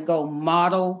we had to go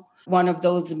model one of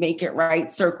those make it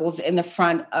right circles in the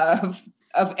front of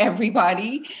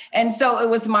everybody. And so it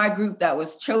was my group that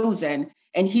was chosen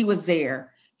and he was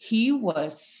there. He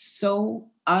was so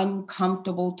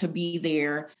uncomfortable to be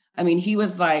there. I mean, he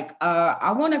was like,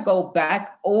 I want to go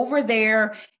back over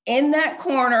there in that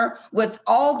corner with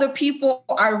all the people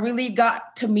I really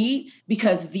got to meet,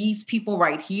 because these people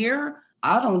right here,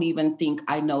 I don't even think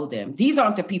I know them. These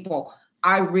aren't the people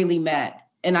I really met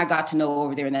and I got to know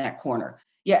over there in that corner.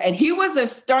 Yeah, and he was a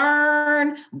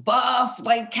stern, buff,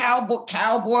 like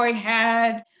cowboy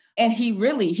hat. And he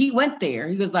went there.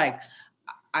 He was like,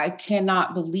 I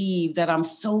cannot believe that I'm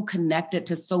so connected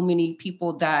to so many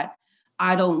people that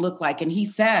I don't look like. And he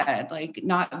said, like,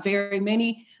 not very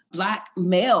many Black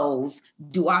males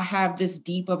do I have this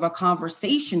deep of a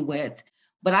conversation with,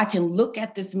 but I can look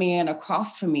at this man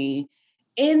across from me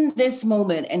in this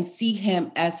moment and see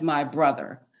him as my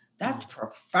brother. That's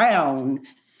profound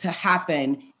to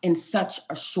happen in such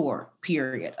a short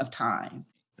period of time.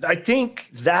 I think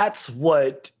that's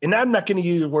what, and I'm not going to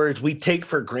use words we take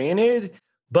for granted,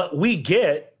 but we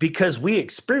get because we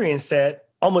experience that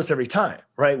almost every time,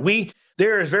 right?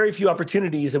 there is very few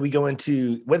opportunities that we go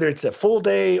into, whether it's a full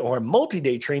day or a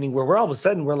multi-day training, where we're all of a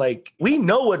sudden, we're like, we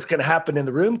know what's going to happen in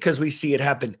the room because we see it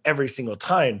happen every single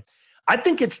time. I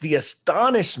think it's the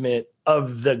astonishment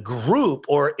of the group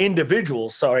or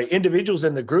individuals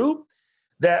in the group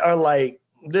that are like,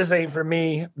 this ain't for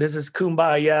me. This is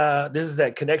kumbaya. This is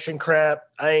that connection crap.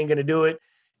 I ain't going to do it.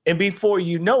 And before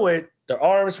you know it, their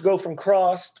arms go from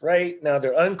crossed, right? Now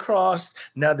they're uncrossed.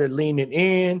 Now they're leaning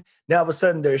in. Now all of a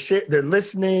sudden they're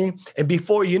listening. And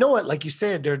before you know it, like you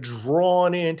said, they're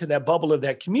drawn into that bubble of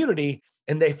that community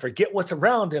and they forget what's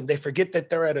around them. They forget that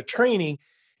they're at a training.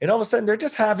 And all of a sudden they're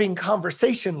just having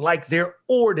conversation like they're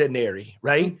ordinary,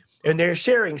 right? And they're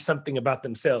sharing something about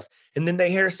themselves. And then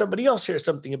they hear somebody else share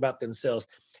something about themselves.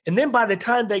 And then by the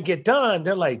time they get done,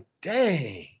 they're like,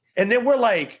 dang. And then we're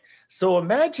like, so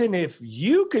imagine if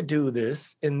you could do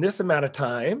this in this amount of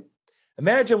time.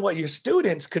 Imagine what your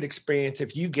students could experience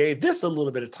if you gave this a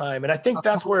little bit of time. And I think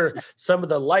that's where some of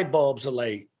the light bulbs are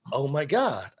like, oh my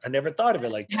God, I never thought of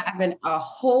it like that. Having a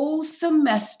whole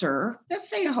semester, let's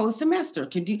say a whole semester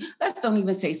let's don't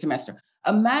even say semester.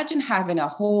 Imagine having a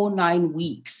whole 9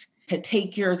 weeks to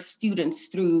take your students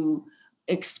through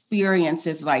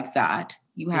experiences like that.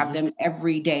 You have them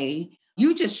every day.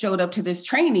 You just showed up to this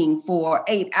training for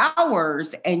 8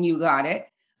 hours and you got it.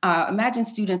 Imagine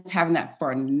students having that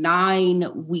for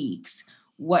 9 weeks.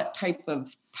 What type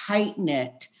of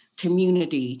tight-knit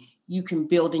community you can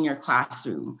build in your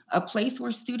classroom, a place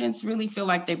where students really feel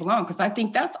like they belong. Because I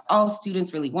think that's all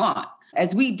students really want.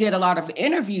 As we did a lot of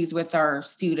interviews with our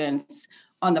students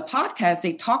on the podcast,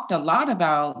 they talked a lot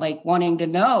about like wanting to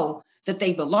know that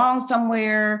they belong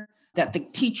somewhere, that the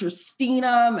teacher's seen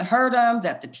them, heard them,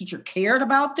 that the teacher cared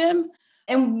about them.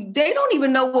 And they don't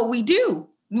even know what we do.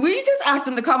 We just asked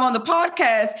them to come on the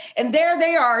podcast, and there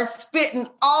they are spitting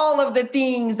all of the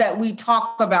things that we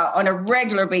talk about on a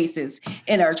regular basis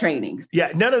in our trainings.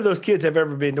 Yeah, none of those kids have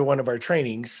ever been to one of our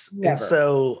trainings. Never. And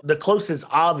so the closest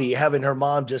Avi, having her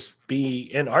mom just be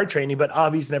in our training, but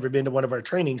Avi's never been to one of our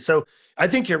trainings. So I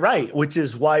think you're right, which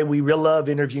is why we really love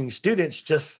interviewing students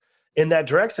just in that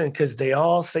direction, because they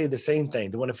all say the same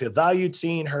thing. They want to feel valued,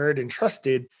 seen, heard, and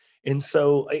trusted. And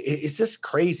so it's just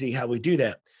crazy how we do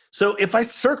that. So if I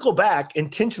circle back,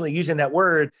 intentionally using that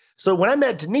word, so when I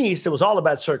met Denise, it was all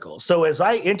about circles. So as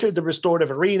I entered the restorative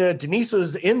arena, Denise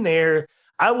was in there.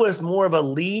 I was more of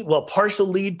a partial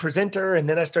lead presenter, and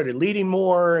then I started leading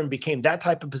more and became that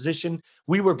type of position.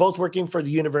 We were both working for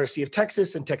the University of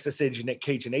Texas and Texas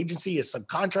Cajun Agency as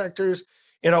subcontractors,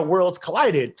 and our worlds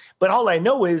collided. But all I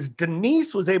know is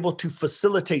Denise was able to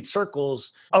facilitate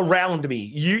circles around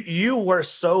me. You were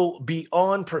so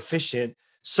beyond proficient.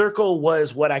 Circle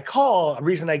was what I call, the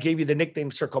reason I gave you the nickname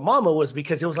Circle Mama was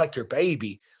because it was like your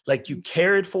baby. Like you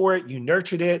cared for it, you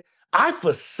nurtured it. I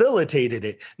facilitated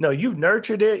it. No, you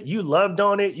nurtured it, you loved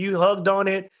on it, you hugged on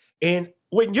it. And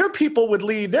when your people would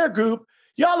leave their group,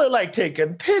 y'all are like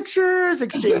taking pictures,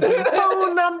 exchanging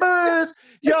phone numbers.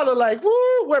 Y'all are like,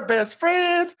 woo, we're best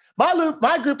friends.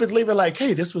 My group is leaving like,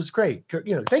 hey, this was great.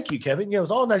 Thank you, Kevin. It was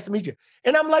all nice to meet you.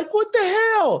 And I'm like, what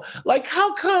the hell? Like,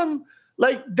 how come?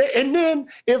 And then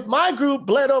if my group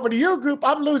bled over to your group,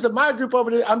 I'm losing my group over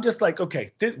there. I'm just like,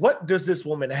 okay, what does this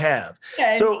woman have?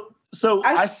 Okay. So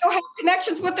I still have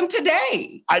connections with them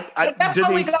today. That's Denise,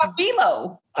 how we got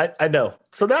Velo. I know.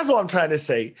 So that's what I'm trying to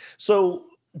say. So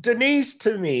Denise,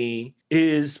 to me,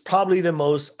 is probably the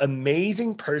most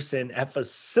amazing person at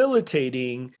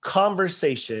facilitating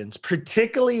conversations,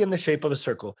 particularly in the shape of a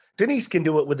circle. Denise can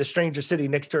do it with a stranger sitting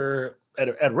next to her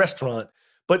at a restaurant.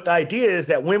 But the idea is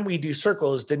that when we do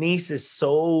circles, Denise is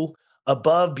so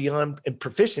above, beyond, and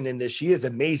proficient in this. She is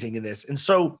amazing in this. And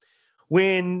so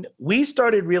when we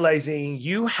started realizing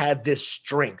you had this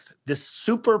strength, this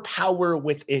superpower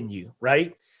within you,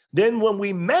 right? Then when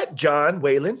we met John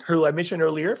Whalen, who I mentioned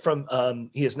earlier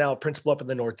he is now a principal up in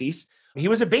the Northeast. He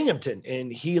was at Binghamton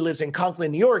and he lives in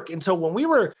Conklin, New York. And so when we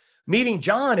were meeting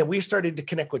John and we started to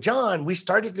connect with John, we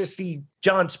started to see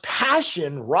John's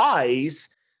passion rise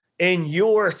in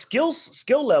your skill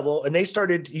level, and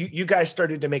you guys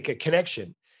started to make a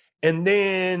connection. And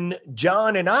then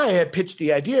John and I had pitched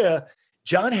the idea.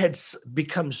 John had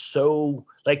become so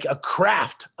like a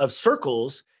craft of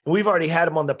circles, and we've already had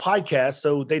him on the podcast,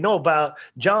 so they know about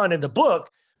John and the book.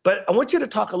 But I want you to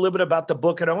talk a little bit about the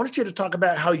book, and I want you to talk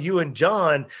about how you and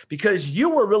John, because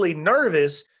you were really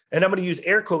nervous, and I'm going to use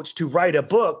air quotes, to write a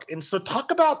book. And so talk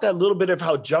about that little bit of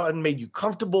how John made you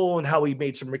comfortable and how he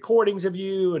made some recordings of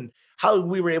you and how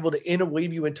we were able to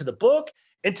interweave you into the book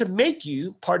and to make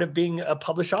you part of being a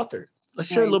published author. Let's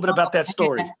share a little bit about that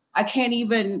story. I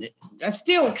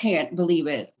still can't believe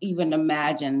it, even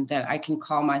imagine that I can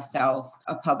call myself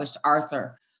a published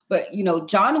author. But,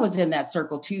 John was in that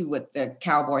circle too with the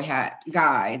cowboy hat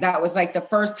guy. That was like the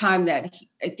first time that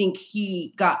I think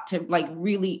he got to like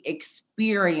really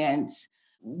experience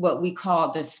what we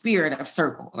call the spirit of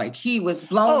circle. Like he was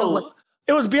blown away.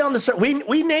 It was beyond the circle.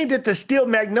 We named it the Steel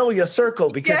Magnolia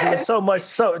Circle because it was so much.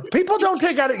 So people don't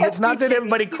take out. It's not that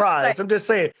everybody cries. I'm just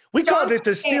saying we called it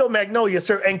the Steel Magnolia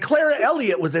Circle, and Clara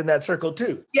Elliott was in that circle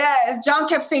too. Yes, John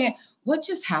kept saying, "What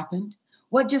just happened?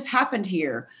 What just happened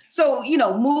here?" So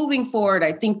moving forward,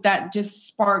 I think that just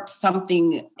sparked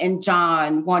something in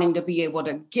John wanting to be able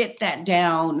to get that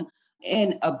down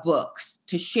in a book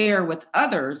to share with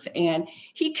others, and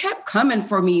he kept coming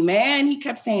for me, man. He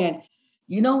kept saying,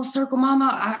 Circle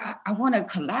Mama, I want to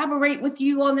collaborate with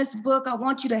you on this book. I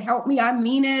want you to help me. I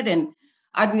mean it. And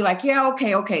I'd be like, yeah,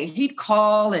 okay. He'd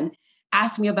call and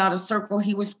ask me about a circle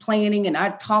he was planning, and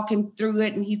I'd talk him through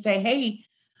it. And he'd say, hey,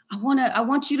 I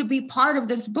want you to be part of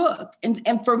this book.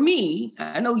 And for me,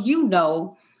 I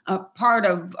know, part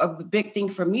of the big thing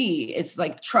for me is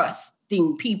like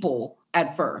trusting people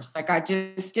at first. Like I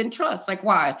just didn't trust. Like,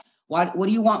 why? What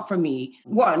do you want from me?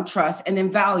 One, trust, and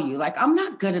then value. Like, I'm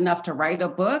not good enough to write a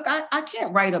book. I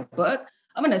can't write a book.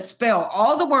 I'm going to spell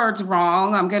all the words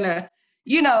wrong. I'm going to,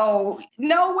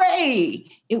 no way.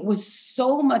 It was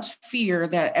so much fear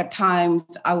that at times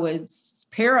I was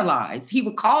paralyzed. He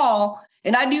would call,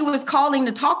 and I knew he was calling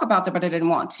to talk about that, but I didn't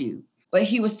want to. But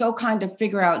he was so kind to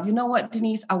figure out, you know what,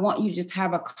 Denise, I want you to just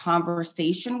have a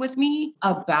conversation with me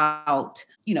about,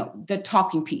 the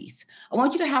talking piece. I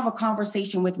want you to have a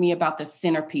conversation with me about the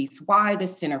centerpiece. Why the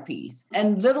centerpiece?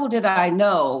 And little did I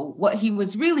know what he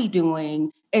was really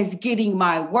doing is getting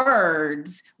my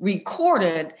words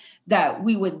recorded that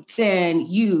we would then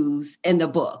use in the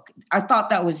book. I thought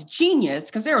that was genius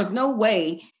because there was no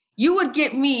way you would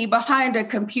get me behind a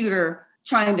computer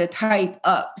trying to type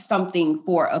up something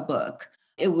for a book.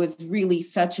 It was really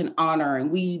such an honor. And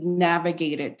we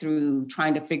navigated through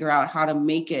trying to figure out how to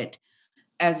make it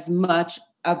as much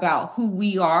about who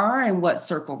we are and what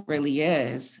Circle really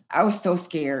is. I was so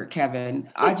scared, Kevin.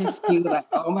 I just feel like,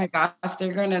 oh my gosh,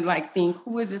 they're going to think,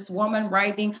 who is this woman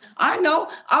writing? I know,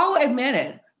 I'll admit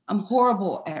it. I'm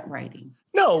horrible at writing.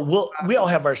 No, well, we all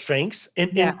have our strengths.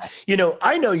 And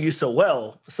I know you so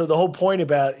well. So the whole point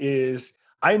about is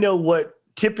I know what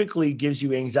typically gives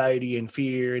you anxiety and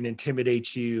fear and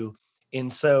intimidates you.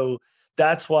 And so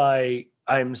that's why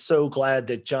I'm so glad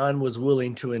that John was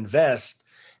willing to invest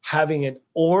having an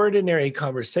ordinary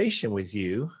conversation with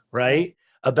you, right?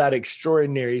 About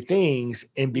extraordinary things.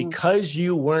 And because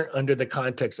you weren't under the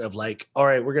context of like, all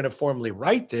right, we're going to formally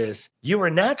write this, you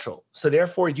were natural. So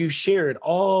therefore you shared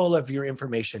all of your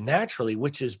information naturally,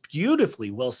 which is beautifully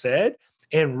well said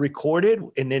and recorded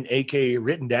and then AKA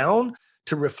written down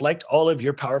to reflect all of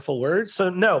your powerful words. So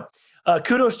no,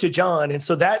 kudos to John. And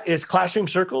so that is Classroom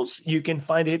Circles. You can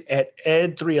find it at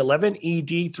ed311,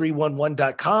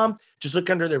 ed311.com. Just look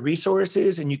under the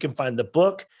resources and you can find the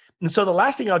book. And so the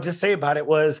last thing I'll just say about it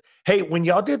was, hey, when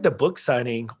y'all did the book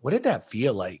signing, what did that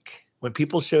feel like? When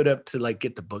people showed up to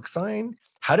get the book signed,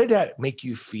 how did that make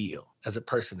you feel as a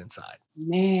person inside?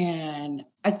 Man,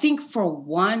 I think for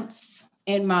once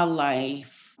in my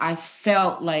life, I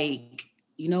felt like,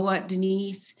 you know what,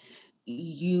 Denise,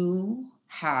 you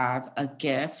have a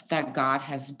gift that God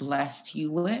has blessed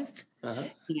you with. Uh-huh.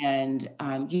 And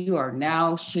you are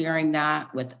now sharing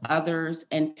that with others.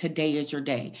 And today is your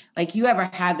day. Like you ever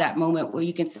had that moment where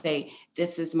you can say,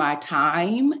 this is my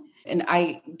time and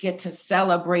I get to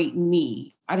celebrate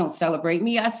me. I don't celebrate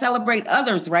me. I celebrate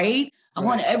others, right? I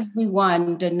want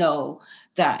everyone to know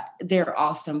that they're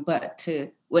awesome. But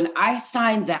when I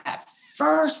signed that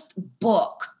first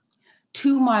book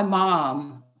to my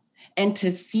mom and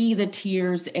to see the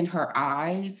tears in her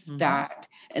eyes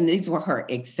and these were her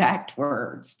exact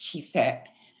words. She said,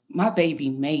 my baby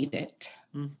made it.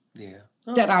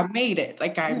 That I made it.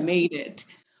 Like I made it.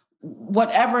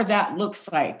 Whatever that looks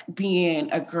like,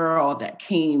 being a girl that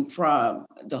came from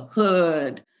the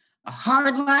hood, a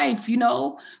hard life,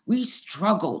 we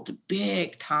struggled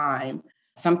big time.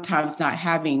 Sometimes not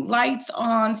having lights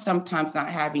on, sometimes not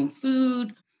having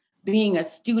food, being a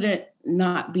student,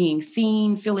 not being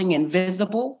seen, feeling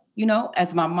invisible.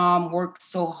 As my mom worked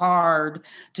so hard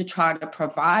to try to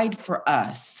provide for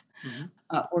us,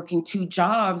 working 2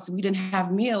 jobs, we didn't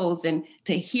have meals. And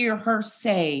to hear her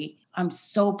say, I'm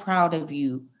so proud of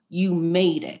you, you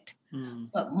made it.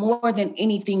 But more than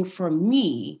anything for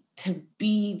me, to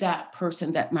be that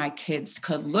person that my kids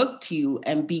could look to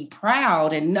and be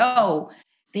proud and know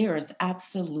there is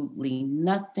absolutely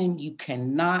nothing you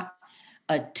cannot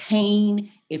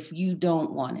attain if you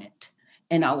don't want it.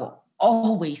 And I will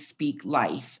always speak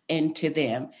life into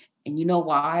them. And you know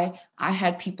why? I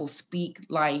had people speak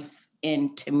life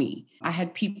into me. I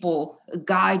had people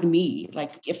guide me.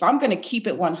 Like, if I'm going to keep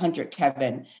it 100,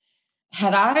 Kevin,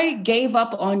 had I gave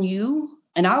up on you,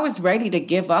 and I was ready to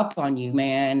give up on you,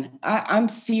 man, I'm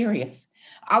serious.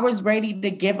 I was ready to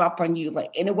give up on you.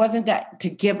 Like, and it wasn't that to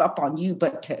give up on you,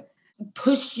 but to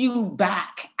push you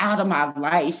back out of my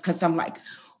life. Because I'm like,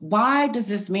 why does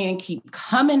this man keep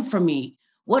coming for me?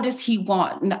 What does he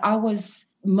want? And I was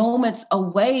moments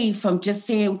away from just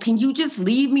saying, can you just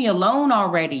leave me alone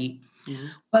already? Mm-hmm.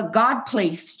 But God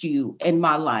placed you in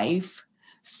my life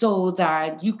so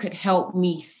that you could help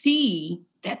me see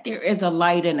that there is a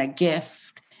light and a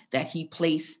gift that he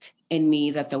placed in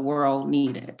me that the world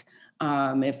needed.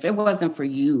 If it wasn't for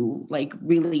you, like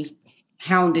really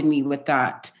hounding me with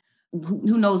that,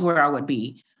 who knows where I would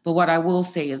be. But what I will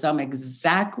say is I'm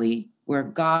exactly where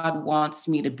God wants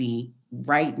me to be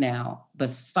right now,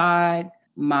 beside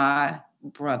my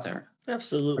brother.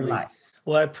 Absolutely.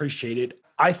 Well, I appreciate it.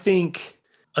 I think,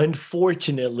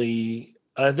 unfortunately,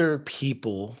 other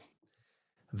people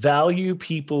value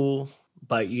people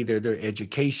by either their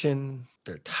education,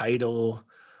 their title,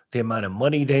 the amount of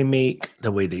money they make,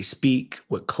 the way they speak,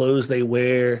 what clothes they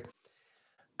wear.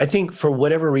 I think for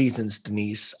whatever reasons,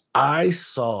 Denise, I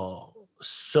saw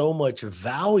so much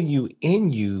value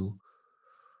in you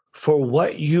for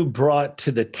what you brought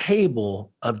to the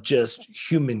table of just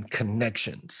human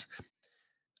connections.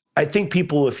 I think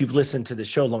people, if you've listened to the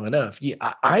show long enough,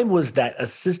 I was that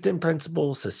assistant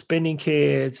principal suspending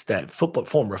kids, that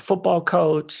former football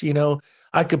coach.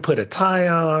 I could put a tie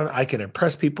on, I can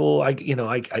impress people. I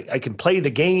can play the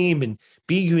game and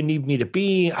be who you need me to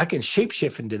be. I can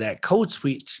shapeshift into that code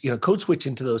switch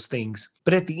into those things.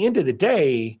 But at the end of the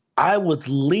day, I was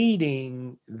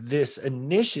leading this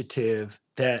initiative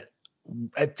that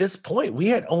at this point we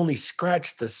had only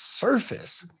scratched the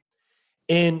surface.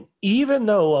 And even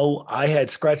though I had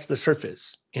scratched the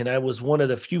surface and I was one of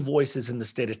the few voices in the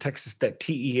state of Texas that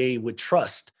TEA would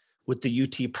trust with the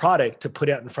UT product to put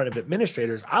out in front of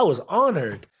administrators, I was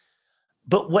honored.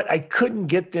 But what I couldn't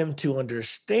get them to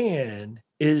understand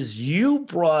is you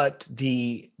brought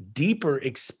the deeper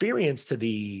experience to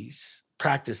these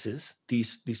practices,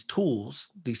 these tools,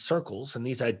 these circles, and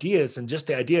these ideas, and just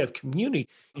the idea of community.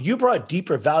 You brought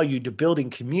deeper value to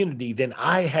building community than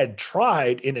I had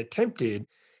tried and attempted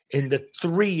in the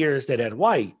 3 years at Ed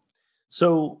White.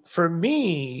 So for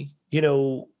me,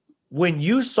 when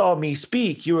you saw me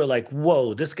speak, you were like,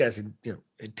 whoa, this guy's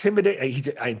intimidate.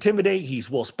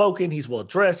 He's well-spoken. He's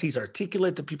well-dressed. He's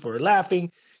articulate. The people are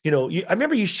laughing. I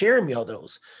remember you sharing me all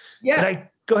those. Yeah. And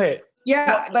go ahead.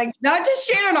 Yeah, like not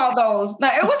just sharing all those.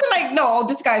 Now, it wasn't like, no,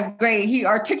 this guy's great. He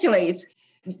articulates.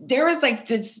 There was like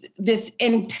this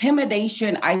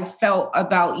intimidation I felt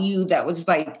about you that was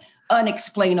like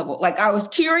unexplainable. Like, I was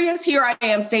curious. Here I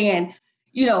am saying,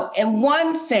 in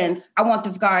one sense, I want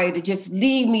this guy to just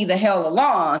leave me the hell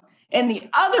alone. In the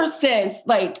other sense,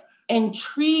 like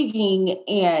intriguing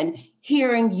and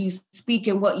hearing you speak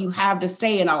and what you have to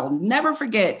say. And I will never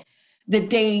forget the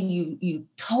day you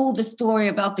told the story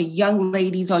about the young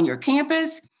ladies on your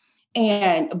campus,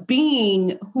 and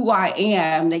being who I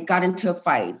am, they got into a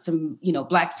fight, some,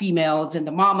 Black females, and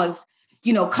the mamas,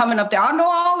 coming up there. I know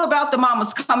all about the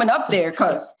mamas coming up there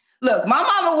because, look, my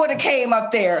mama would have came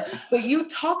up there. But you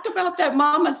talked about that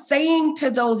mama saying to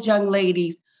those young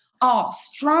ladies, oh,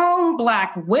 strong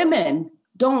Black women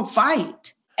don't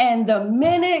fight. And the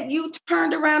minute you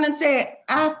turned around and said,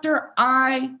 after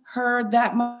I heard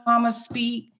that mama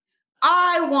speak,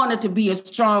 I wanted to be a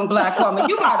strong Black woman.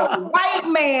 You got a white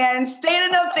man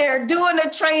standing up there doing a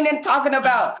training, talking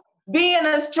about being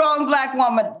a strong Black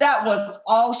woman. That was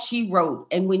all she wrote.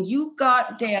 And when you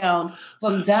got down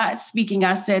from that speaking,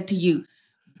 I said to you,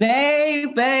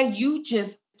 baby, you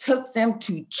just took them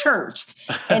to church.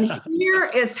 And here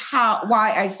is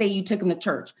why I say you took them to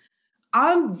church.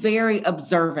 I'm very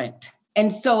observant.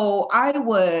 And so I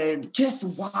would just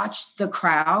watch the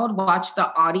crowd, watch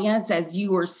the audience as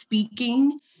you were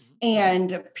speaking.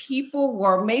 And people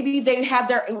were, maybe they had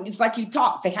it's like you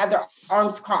talked, they had their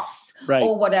arms crossed, right,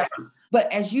 or whatever.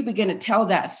 But as you begin to tell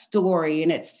that story,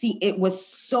 and it was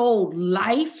so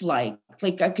lifelike,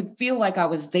 like I could feel like I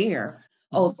was there.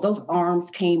 Oh, those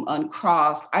arms came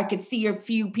uncrossed. I could see a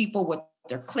few people with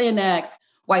their Kleenex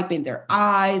wiping their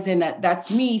eyes. And that's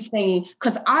me saying,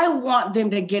 because I want them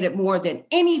to get it more than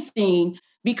anything,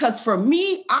 because for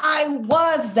me, I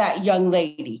was that young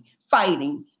lady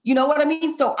fighting. You know what I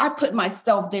mean? So I put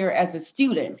myself there as a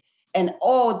student, and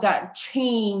all that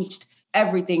changed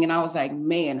everything. And I was like,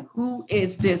 man, who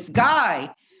is this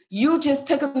guy? You just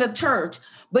took him to church,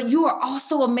 but you are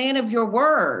also a man of your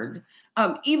word.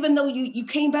 Even though you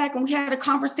came back and we had a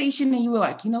conversation and you were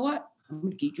like, you know what? I'm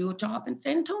going to get you a job in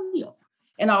San Antonio.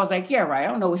 And I was like, yeah, right. I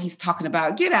don't know what he's talking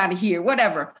about. Get out of here,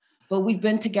 whatever. But we've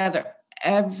been together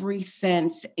ever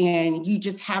since. And you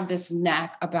just have this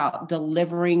knack about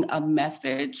delivering a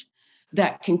message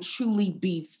that can truly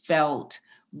be felt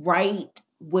right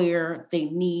where they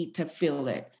need to feel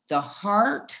it, the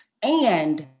heart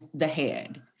and the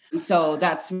head. So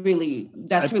that's really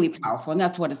powerful. And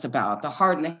that's what it's about, the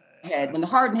heart and the head. When the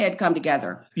heart and head come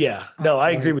together. Yeah, no,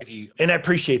 I agree with you. And I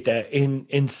appreciate that. And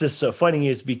it's just so funny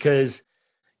is because,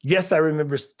 yes, I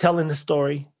remember telling the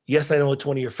story. Yes, I know it's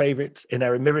one of your favorites. And I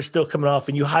remember still coming off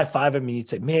and you high-five me and you'd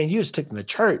say, man, you just took me to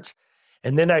church.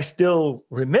 And then I still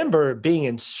remember being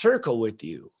in circle with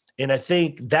you. And I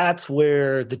think that's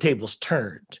where the tables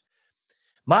turned.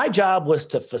 My job was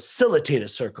to facilitate a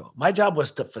circle. My job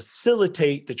was to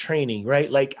facilitate the training,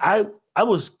 right? Like I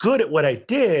was good at what I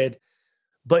did,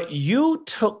 but you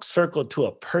took circle to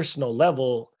a personal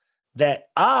level that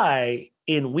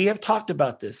and we have talked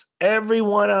about this,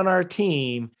 everyone on our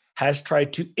team has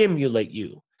tried to emulate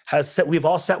you, we've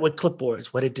all sat with clipboards.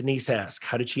 What did Denise ask?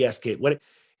 How did she ask it?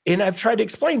 And I've tried to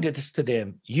explain this to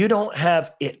them. You don't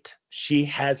have it. She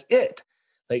has it.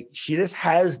 Like she just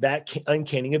has that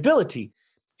uncanny ability.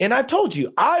 And I've told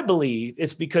you, I believe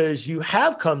it's because you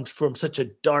have come from such a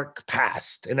dark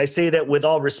past. And I say that with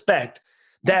all respect,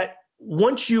 that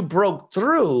once you broke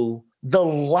through, the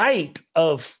light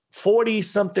of 40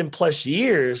 something plus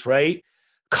years, right,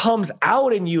 comes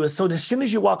out in you. And so as soon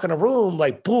as you walk in a room,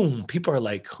 like, boom, people are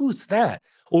like, who's that?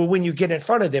 Or when you get in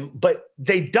front of them, but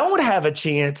they don't have a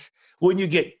chance when you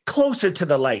get closer to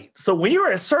the light. So when you're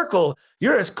in a circle,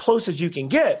 you're as close as you can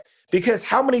get, because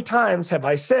how many times have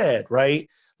I said, right?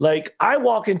 Like I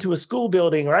walk into a school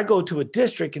building or I go to a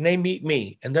district and they meet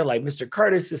me and they're like, Mr.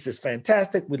 Curtis, this is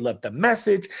fantastic. We love the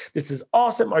message. This is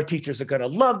awesome. Our teachers are going to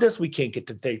love this. We can't get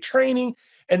to their training.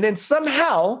 And then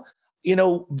somehow,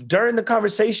 during the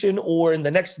conversation or in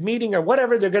the next meeting or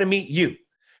whatever, they're going to meet you.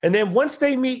 And then once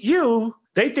they meet you,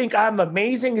 they think I'm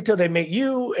amazing until they meet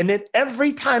you. And then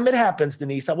every time it happens,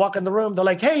 Denise, I walk in the room, they're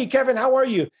like, hey, Kevin, how are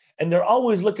you? And they're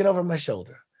always looking over my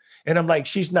shoulder. And I'm like,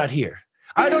 she's not here.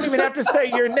 I don't even have to say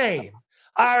your name.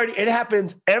 It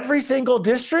happens every single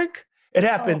district. It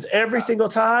happens every single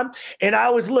time. And I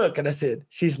always look and I said,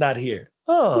 she's not here.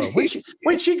 Oh,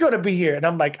 when's she going to be here? And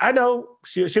I'm like, I know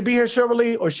she'll be here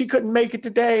shortly, or she couldn't make it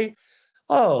today.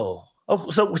 Oh,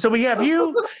 so we have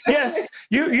you. Yes,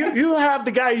 you have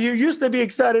the guy you used to be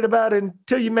excited about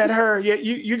until you met her. Yeah,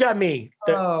 you got me,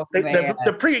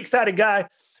 the pre-excited guy.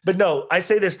 But no, I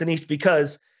say this, Denise,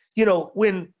 because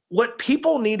what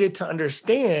people needed to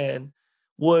understand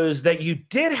was that you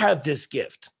did have this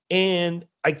gift. And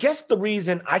I guess the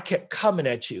reason I kept coming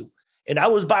at you, and I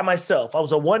was by myself, I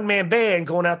was a one-man band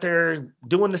going out there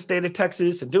doing the state of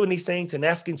Texas and doing these things and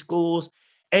asking schools.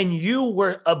 And you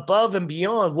were above and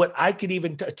beyond what I could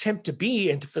even attempt to be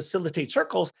and to facilitate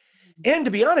circles. And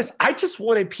to be honest, I just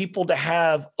wanted people to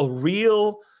have a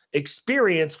real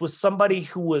experience with somebody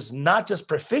who was not just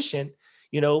proficient.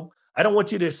 I don't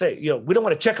want you to say, we don't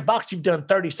want to check a box. You've done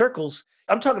 30 circles.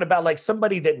 I'm talking about like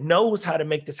somebody that knows how to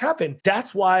make this happen.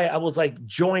 That's why I was like,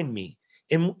 join me.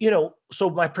 And, so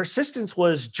my persistence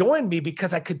was join me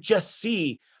because I could just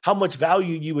see how much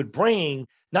value you would bring,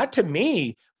 not to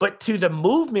me, but to the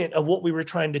movement of what we were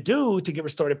trying to do to get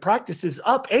restorative practices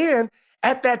up. And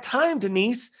at that time,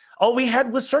 Denise, all we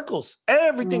had was circles.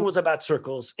 Everything was about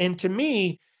circles. And to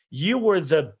me, you were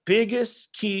the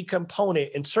biggest key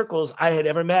component in circles I had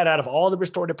ever met out of all the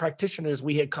restorative practitioners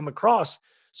we had come across.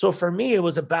 So for me, it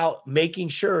was about making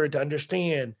sure to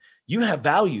understand you have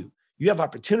value, you have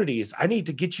opportunities. I need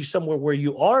to get you somewhere where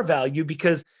you are valued,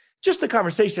 because just the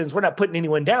conversations, we're not putting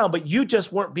anyone down, but you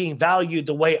just weren't being valued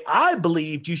the way I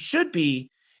believed you should be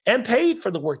and paid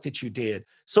for the work that you did.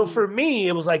 So for me,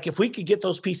 it was like, if we could get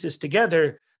those pieces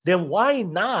together, then why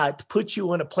not put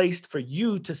you in a place for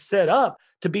you to set up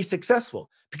to be successful?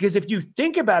 Because if you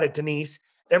think about it, Denise,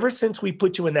 ever since we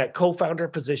put you in that co-founder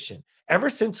position, ever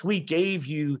since we gave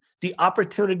you the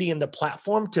opportunity and the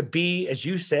platform to be, as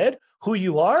you said, who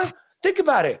you are, think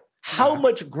about it. How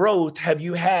much growth have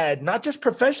you had, not just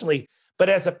professionally, but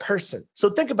as a person? So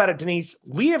think about it, Denise.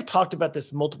 We have talked about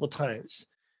this multiple times.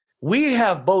 We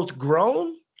have both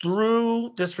grown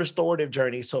through this restorative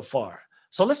journey so far.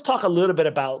 So let's talk a little bit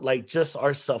about like just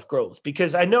our self-growth,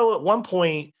 because I know at one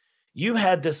point you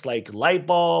had this like light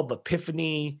bulb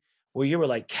epiphany where you were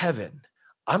like, Kevin,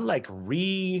 I'm like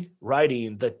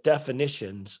rewriting the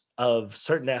definitions of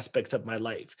certain aspects of my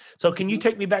life. So can you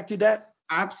take me back to that?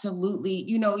 Absolutely.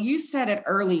 You know, you said it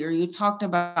earlier. You talked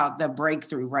about the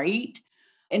breakthrough, right?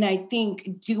 And I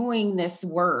think doing this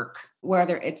work,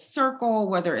 whether it's circle,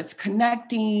 whether it's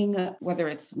connecting, whether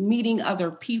it's meeting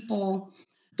other people,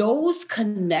 those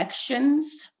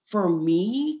connections for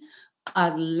me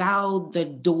allowed the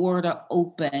door to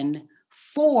open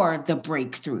for the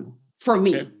breakthrough for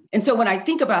me. Okay. And so when I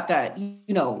think about that,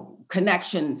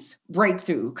 connections,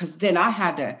 breakthrough, because then I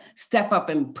had to step up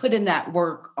and put in that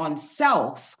work on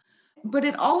self. But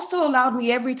it also allowed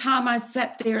me, every time I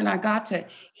sat there and I got to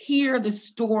hear the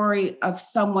story of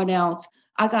someone else,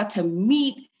 I got to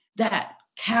meet that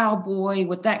cowboy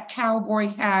with that cowboy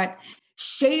hat,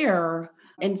 share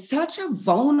in such a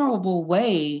vulnerable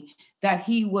way that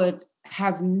he would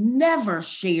have never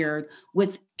shared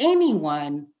with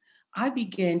anyone. I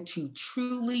began to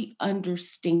truly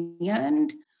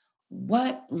understand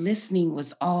what listening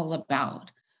was all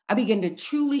about. I began to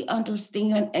truly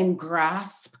understand and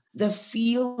grasp the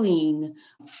feeling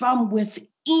from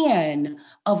within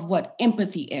of what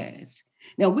empathy is.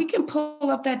 Now, we can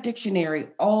pull up that dictionary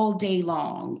all day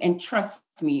long, and trust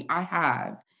me, I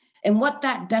have. And what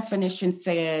that definition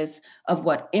says of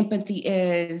what empathy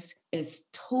is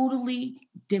totally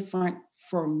different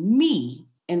for me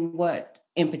and what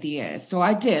empathy is. So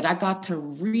I got to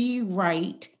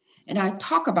rewrite, and I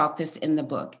talk about this in the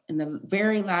book, in the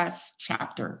very last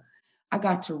chapter. I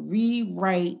got to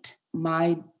rewrite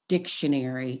my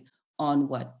dictionary on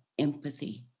what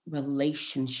empathy,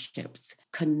 relationships,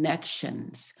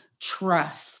 connections,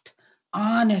 trust,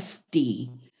 honesty,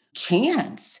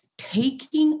 chance,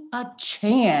 taking a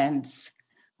chance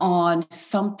on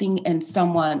something and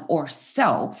someone or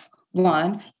self,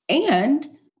 one, and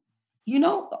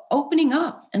opening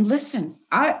up and listen.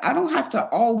 I don't have to,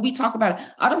 we talk about it,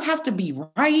 I don't have to be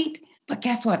right, but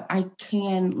guess what? I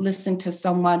can listen to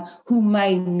someone who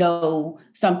may know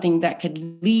something that could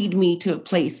lead me to a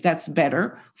place that's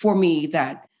better for me,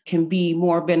 that can be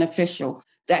more beneficial,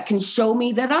 that can show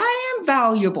me that I am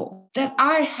valuable, that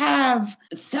I have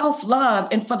self-love.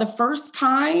 And for the first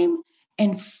time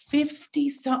in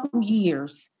 50-something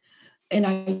years, and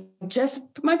I just,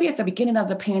 maybe at the beginning of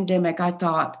the pandemic, I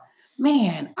thought,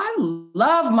 man, I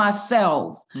love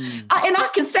myself. And I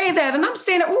can say that, and I'm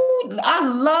saying, ooh, I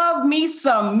love me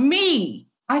some me.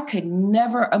 I could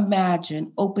never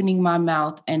imagine opening my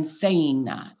mouth and saying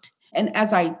that. And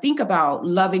as I think about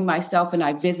loving myself, and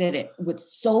I visit it with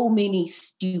so many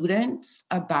students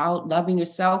about loving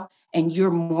yourself, and you're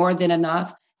more than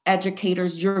enough,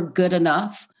 educators, you're good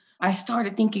enough. I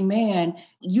started thinking, man,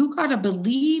 you got to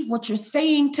believe what you're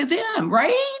saying to them,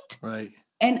 right? Right.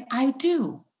 And I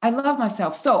do. I love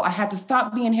myself. So I had to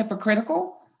stop being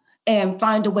hypocritical and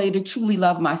find a way to truly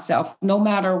love myself, no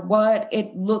matter what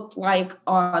it looked like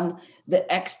on the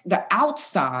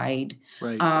outside.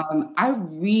 Right. I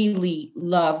really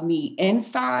love me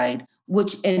inside,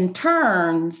 which in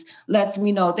turns lets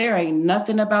me know there ain't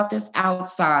nothing about this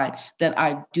outside that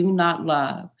I do not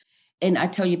love. And I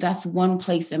tell you, that's one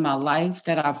place in my life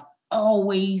that I've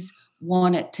always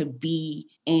wanted to be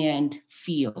and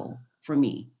feel for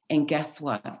me. And guess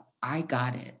what? I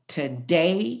got it.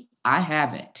 Today, I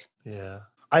have it. Yeah.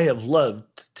 I have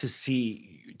loved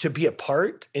to be a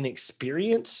part and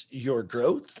experience your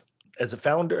growth as a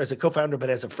founder, as a co-founder, but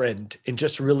as a friend, and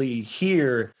just really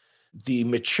hear the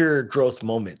mature growth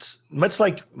moments, much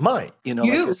like mine. Like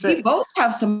I said, we both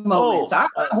have some moments.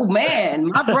 Man,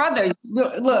 my brother,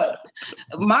 look,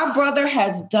 my brother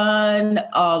has done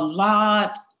a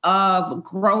lot of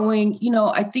growing.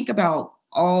 I think about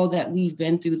all that we've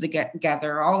been through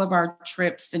together, all of our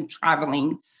trips and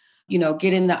traveling,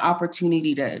 getting the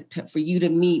opportunity for you to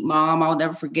meet Mom. I'll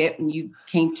never forget when you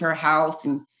came to her house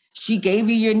and she gave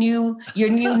you your new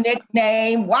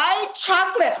nickname, White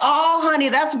Chocolate. Oh, honey,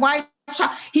 that's white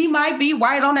chocolate. He might be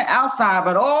white on the outside,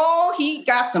 but he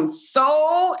got some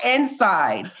soul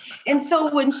inside. And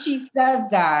so when she says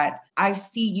that, I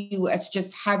see you as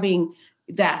just having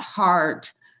that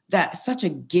heart, that such a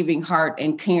giving heart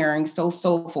and caring, so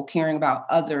soulful, caring about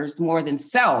others more than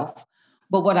self.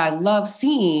 But what I love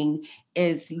seeing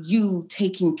is you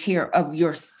taking care of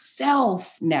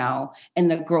yourself now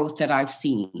and the growth that I've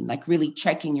seen, like really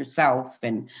checking yourself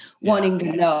and wanting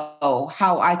to know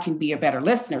how I can be a better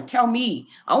listener. Tell me,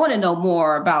 I want to know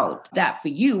more about that for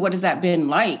you. What has that been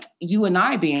like, you and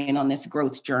I being on this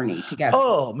growth journey together?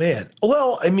 Oh, man.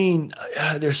 Well, I mean,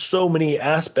 there's so many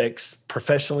aspects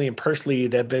professionally and personally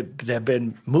that have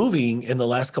been moving in the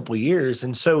last couple of years.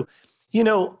 And so,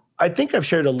 I think I've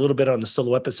shared a little bit on the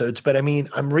solo episodes, but I mean,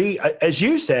 as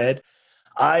you said,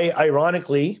 I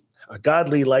ironically a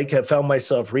godly like, have found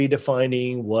myself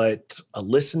redefining what a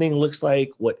listening looks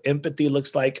like, what empathy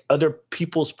looks like, other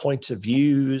people's points of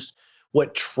views,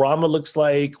 what trauma looks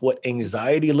like, what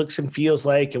anxiety looks and feels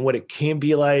like, and what it can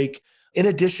be like. In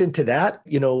addition to that,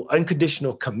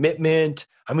 unconditional commitment.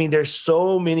 I mean, there's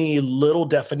so many little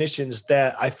definitions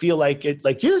that I feel like it,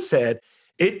 like you said,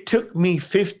 it took me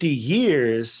 50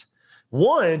 years,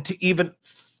 one, to even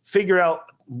figure out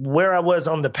where I was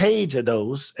on the page of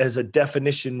those as a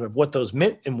definition of what those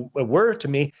meant and were to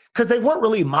me, because they weren't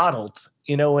really modeled,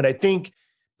 and I think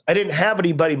I didn't have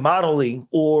anybody modeling,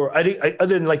 or other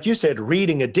than, like you said,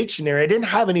 reading a dictionary. I didn't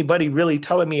have anybody really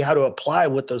telling me how to apply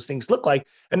what those things look like.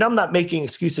 And I'm not making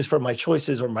excuses for my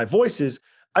choices or my voices.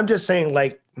 I'm just saying,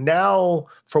 like, now,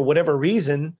 for whatever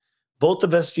reason, both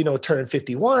of us, turn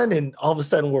 51, and all of a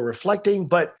sudden we're reflecting.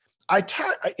 But I've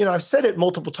said it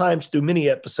multiple times through many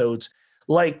episodes,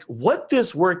 like, what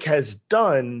this work has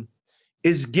done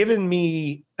is given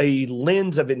me a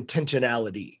lens of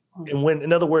intentionality. And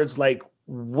in other words, like,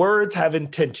 words have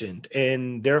intention.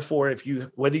 And therefore,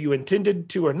 whether you intended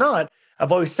to or not,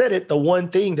 I've always said it,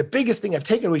 the biggest thing I've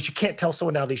taken away is you can't tell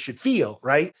someone how they should feel,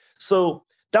 right? So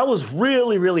that was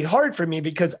really, really hard for me,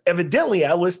 because evidently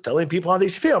I was telling people how they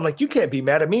should feel. I'm like, you can't be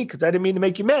mad at me because I didn't mean to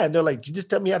make you mad. They're like, you just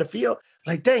tell me how to feel.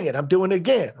 I'm like, dang it, I'm doing it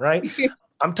again, right?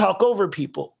 I'm talk over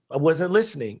people. I wasn't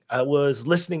listening. I was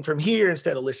listening from here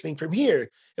instead of listening from here.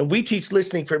 And we teach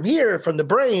listening from here, from the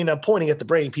brain. I'm pointing at the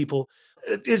brain, people.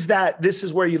 Is that this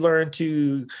is where you learn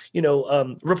to,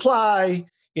 reply,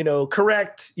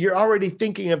 correct. You're already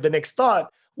thinking of the next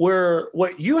thought, where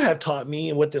what you have taught me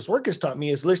and what this work has taught me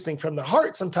is listening from the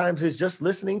heart. Sometimes is just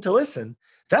listening to listen.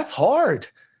 That's hard.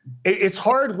 It's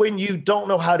hard when you don't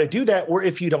know how to do that, or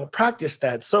if you don't practice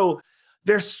that. So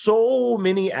there's so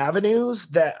many avenues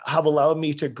that have allowed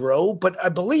me to grow. But I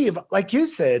believe, like you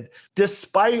said,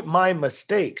 despite my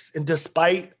mistakes and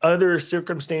despite other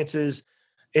circumstances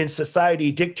in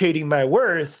society dictating my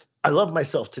worth, I love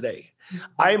myself today.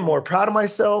 I'm more proud of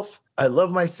myself. I love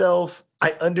myself.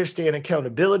 I understand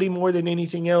accountability more than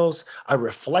anything else. I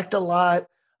reflect a lot.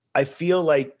 I feel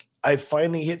like I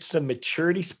finally hit some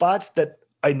maturity spots that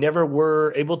I never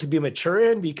were able to be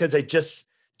mature in because I just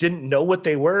didn't know what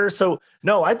they were. So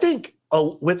no, I think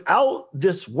without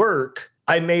this work,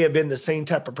 I may have been the same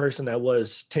type of person I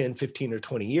was 10, 15, or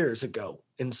 20 years ago.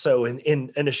 And so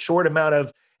in a short amount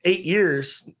of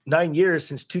 9 years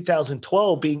since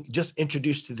 2012, being just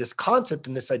introduced to this concept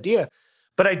and this idea.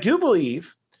 But I do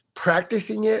believe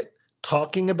practicing it,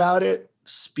 talking about it,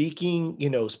 speaking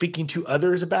to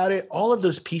others about it, all of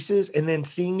those pieces, and then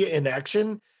seeing it in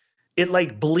action, it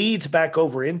like bleeds back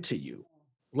over into you.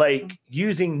 Like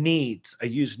using needs. I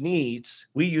use needs.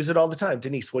 We use it all the time.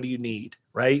 Denise, what do you need?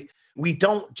 Right? We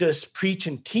don't just preach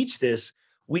and teach this.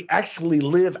 We actually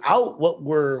live out what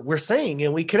we're saying,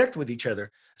 and we connect with each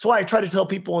other. That's why I try to tell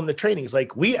people in the trainings,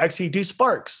 like, we actually do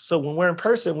sparks. So when we're in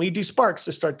person, we do sparks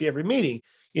to start every meeting,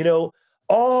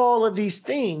 all of these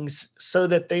things so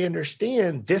that they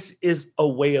understand this is a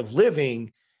way of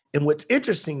living. And what's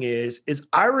interesting is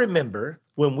I remember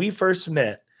when we first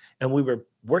met and we were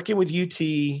working with UT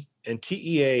and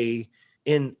TEA,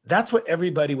 and that's what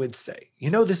everybody would say.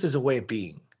 This is a way of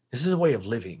being. This is a way of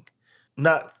living.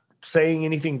 Not saying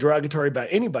anything derogatory about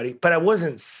anybody, but I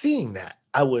wasn't seeing that.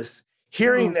 I was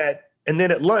hearing that, and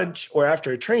then at lunch or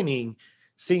after a training,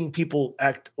 seeing people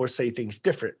act or say things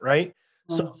different, right?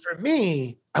 So for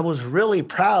me, I was really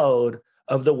proud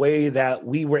of the way that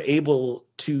we were able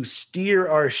to steer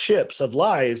our ships of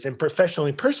lives and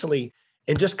professionally, personally,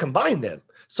 and just combine them.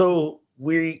 So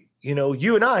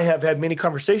you and I have had many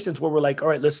conversations where we're like, all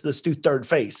right, let's do third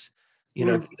face.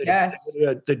 Yes.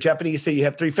 The Japanese say you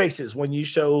have three faces. One you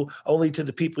show only to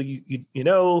the people you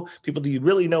know, people that you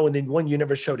really know, and then one you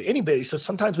never show to anybody. So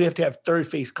sometimes we have to have third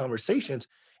face conversations,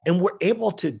 and we're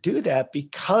able to do that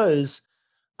because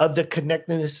of the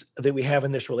connectedness that we have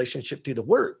in this relationship through the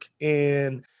work.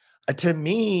 And to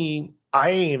me, I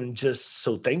am just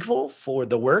so thankful for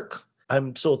the work.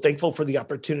 I'm so thankful for the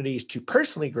opportunities to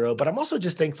personally grow, but I'm also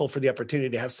just thankful for the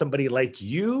opportunity to have somebody like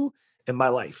you in my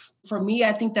life. For me,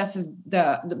 I think that's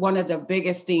one of the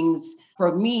biggest things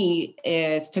for me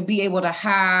is to be able to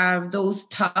have those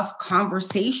tough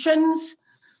conversations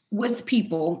with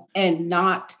people and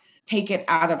not take it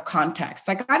out of context.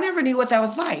 Like, I never knew what that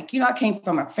was like. I came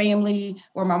from a family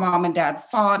where my mom and dad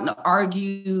fought and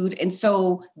argued. And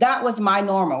so that was my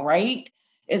normal, right?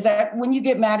 Is that when you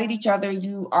get mad at each other,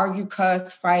 you argue,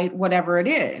 cuss, fight, whatever it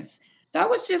is. That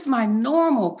was just my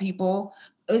normal, people.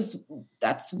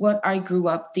 That's what I grew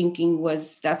up thinking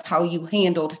that's how you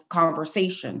handled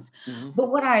conversations. Mm-hmm. But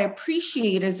what I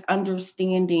appreciate is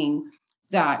understanding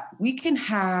that we can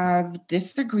have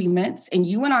disagreements and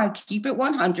you and I keep it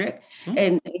 100. Mm-hmm.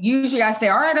 And usually I say,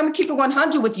 all right, I'm gonna keep it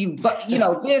 100 with you, but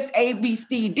this A, B,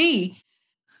 C, D,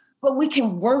 but we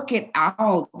can work it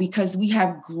out because we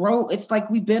have grown. It's like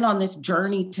we've been on this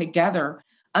journey together,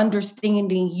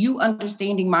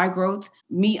 understanding my growth,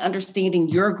 me understanding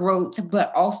your growth,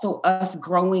 but also us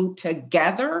growing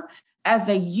together as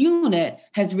a unit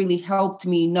has really helped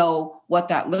me know what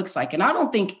that looks like. And I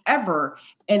don't think ever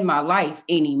in my life,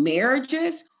 any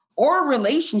marriages or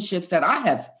relationships that I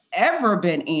have ever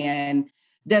been in,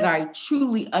 that I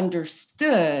truly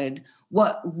understood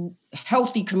what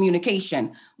healthy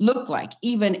communication looked like,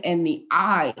 even in the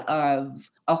eye of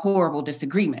a horrible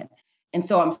disagreement. And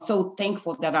so I'm so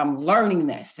thankful that I'm learning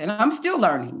this, and I'm still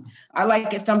learning. I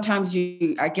like it sometimes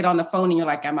I get on the phone and you're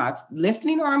like, am I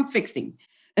listening or I'm fixing?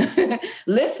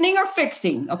 Listening or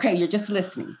fixing? Okay, you're just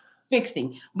listening,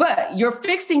 fixing. But your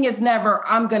fixing is never,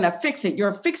 I'm going to fix it.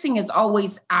 Your fixing is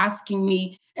always asking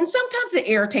me, and sometimes it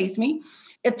irritates me.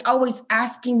 It's always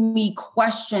asking me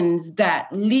questions that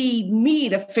lead me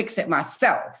to fix it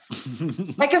myself.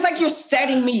 It's like you're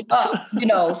setting me up,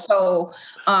 so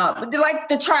like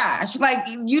the trash,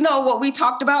 what we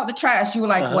talked about, the trash. You were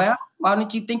like, well, why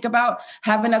don't you think about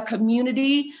having a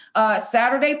community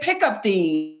Saturday pickup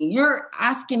thing? You're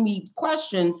asking me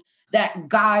questions that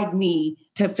guide me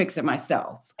to fix it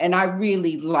myself. And I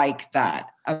really like that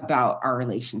about our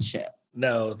relationship.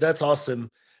 No, that's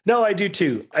awesome. No, I do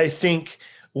too. I think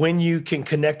when you can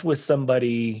connect with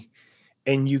somebody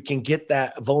and you can get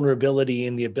that vulnerability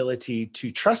and the ability to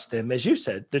trust them, as you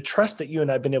said, the trust that you and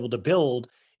I have been able to build,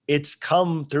 it's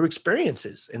come through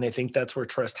experiences. And I think that's where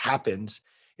trust happens.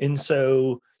 And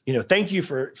so, thank you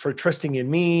for trusting in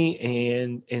me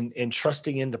and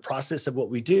trusting in the process of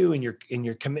what we do and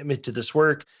your commitment to this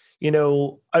work.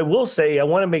 I will say, I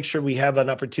want to make sure we have an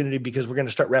opportunity because we're going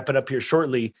to start wrapping up here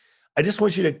shortly. I just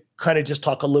want you to kind of just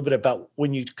talk a little bit about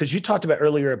because you talked about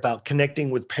earlier about connecting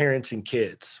with parents and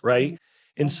kids, right?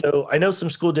 And so I know some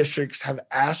school districts have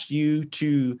asked you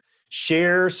to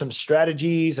share some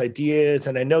strategies, ideas,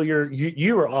 and I know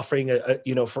you are offering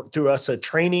through us a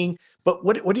training. But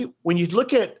when you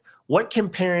look at what can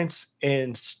parents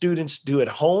and students do at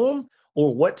home,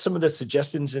 or what some of the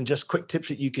suggestions and just quick tips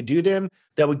that you could do them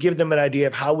that would give them an idea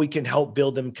of how we can help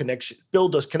build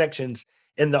those connections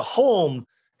in the home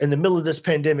in the middle of this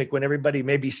pandemic when everybody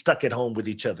may be stuck at home with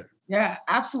each other. Yeah,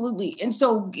 absolutely. And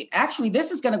so actually, this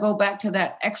is going to go back to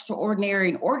that extraordinary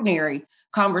and ordinary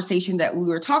conversation that we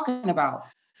were talking about.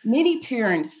 Many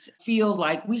parents feel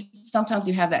like sometimes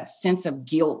we have that sense of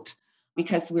guilt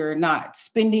because we're not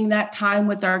spending that time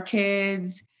with our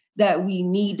kids that we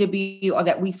need to be, or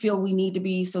that we feel we need to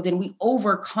be. So then we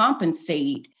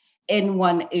overcompensate in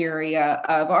one area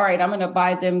of, all right, I'm going to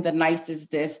buy them the nicest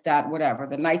this, that, whatever,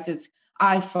 the nicest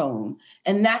iPhone.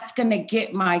 And that's going to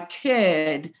get my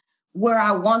kid where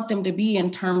I want them to be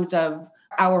in terms of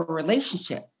our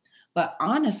relationship. But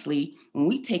honestly, when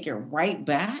we take it right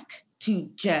back to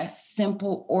just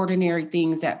simple, ordinary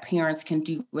things that parents can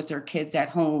do with their kids at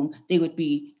home, they would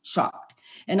be shocked.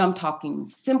 And I'm talking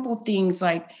simple things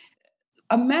like,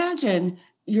 imagine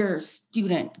your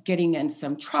student getting in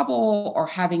some trouble or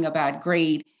having a bad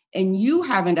grade, and you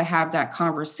having to have that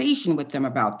conversation with them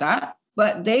about that.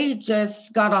 But they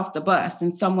just got off the bus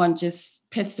and someone just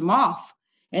pissed them off.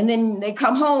 And then they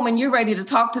come home and you're ready to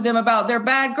talk to them about their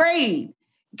bad grade.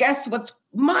 Guess what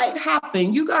might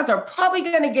happen? You guys are probably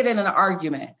going to get in an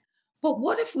argument. But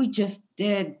what if we just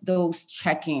did those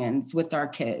check-ins with our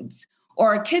kids?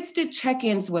 Or our kids did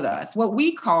check-ins with us. What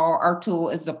we call our tool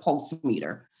is the pulse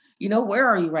meter. Where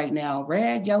are you right now?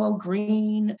 Red, yellow,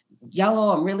 green.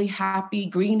 Yellow, I'm really happy.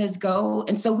 Green is go.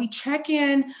 And so we check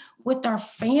in with our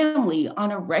family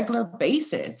on a regular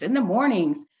basis in the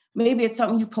mornings. Maybe it's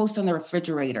something you post on the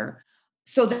refrigerator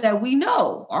so that we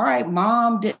know, all right,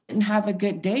 mom didn't have a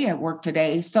good day at work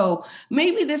today. So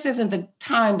maybe this isn't the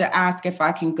time to ask if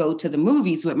I can go to the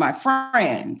movies with my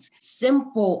friends.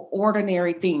 Simple,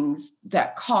 ordinary things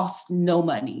that cost no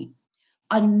money.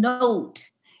 A note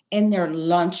in their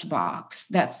lunchbox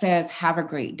that says, have a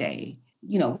great day.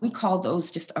 We call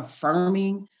those just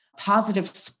affirming, positive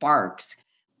sparks.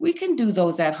 We can do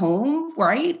those at home,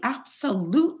 right?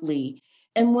 Absolutely.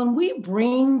 And when we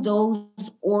bring those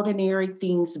ordinary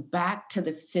things back to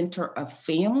the center of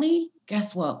family,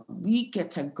 guess what? We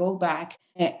get to go back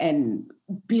and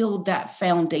build that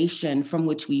foundation from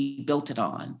which we built it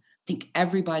on. I think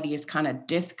everybody is kind of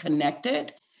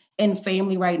disconnected in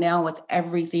family right now with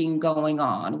everything going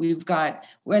on. We're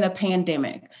in a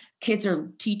pandemic. Kids are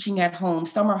teaching at home.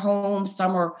 Some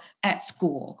are at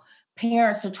school.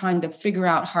 Parents are trying to figure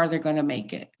out how they're going to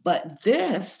make it. But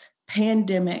this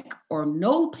pandemic or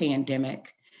no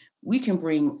pandemic, we can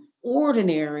bring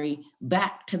ordinary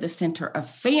back to the center of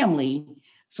family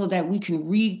so that we can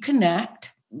reconnect,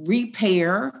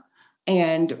 repair,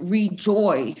 and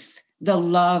rejoice the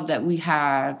love that we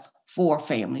have for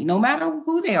family, no matter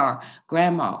who they are,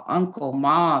 grandma, uncle,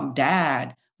 mom,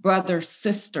 dad, brother,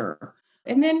 sister.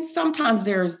 And then sometimes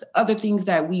there's other things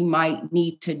that we might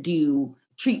need to do,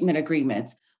 treatment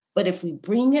agreements. But if we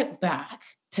bring it back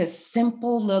to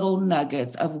simple little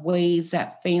nuggets of ways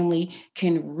that family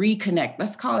can reconnect,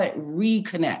 let's call it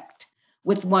reconnect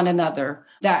with one another,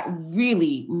 that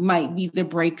really might be the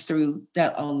breakthrough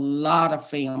that a lot of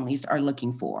families are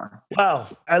looking for. Wow.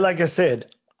 Like I said,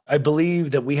 I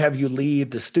believe that we have you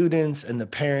lead the students and the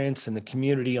parents and the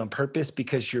community on purpose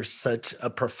because you're such a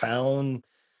profound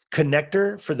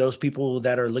connector for those people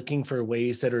that are looking for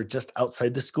ways that are just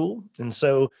outside the school. And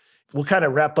so we'll kind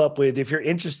of wrap up with, if you're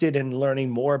interested in learning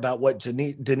more about what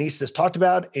Denise has talked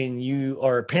about and you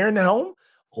are a parent at home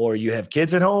or you have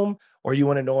kids at home or you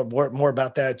want to know more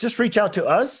about that, just reach out to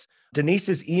us.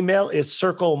 Denise's email is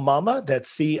circlemama, that's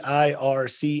CIRCLEMAMMA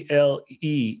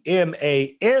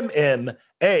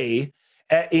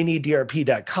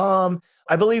 @NEDRP.com.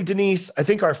 I believe, Denise, I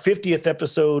think our 50th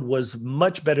episode was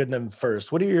much better than the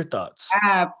first. What are your thoughts?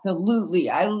 Absolutely.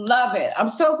 I love it. I'm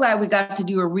so glad we got to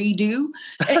do a redo.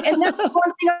 And that's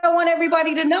one thing I want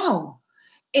everybody to know.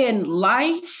 In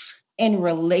life, in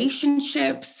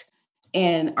relationships,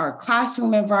 in our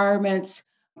classroom environments,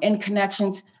 in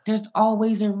connections, there's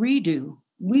always a redo.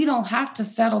 We don't have to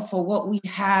settle for what we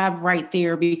have right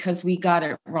there because we got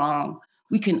it wrong.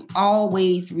 We can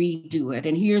always redo it.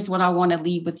 And here's what I want to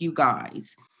leave with you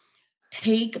guys.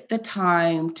 Take the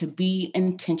time to be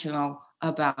intentional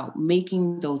about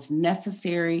making those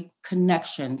necessary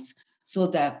connections so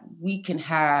that we can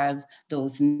have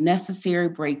those necessary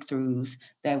breakthroughs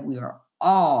that we are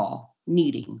all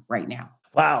needing right now.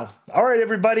 Wow. All right,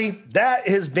 everybody. That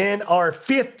has been our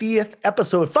 50th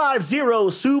episode,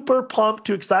 50. Super pumped,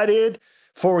 too excited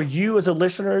for you as a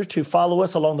listener to follow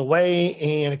us along the way.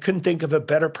 And I couldn't think of a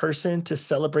better person to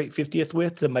celebrate 50th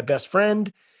with than my best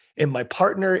friend and my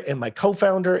partner and my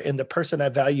co-founder and the person I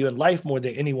value in life more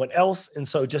than anyone else. And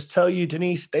so just tell you,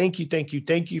 Denise, thank you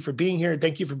for being here.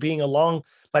 Thank you for being along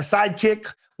my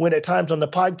sidekick when at times on the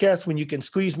podcast, when you can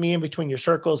squeeze me in between your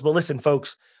circles. But listen,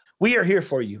 folks, we are here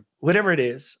for you, whatever it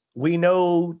is. We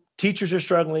know teachers are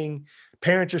struggling,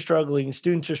 parents are struggling,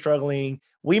 students are struggling.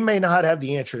 We may not have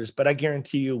the answers, but I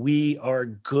guarantee you we are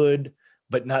good,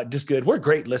 but not just good. We're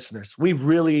great listeners. We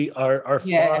really are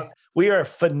fun. We are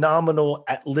phenomenal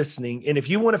at listening. And if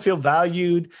you want to feel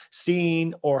valued,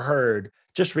 seen, or heard,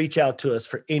 just reach out to us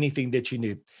for anything that you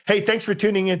need. Hey, thanks for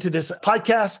tuning into this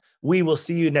podcast. We will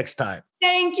see you next time.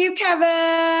 Thank you,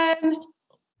 Kevin.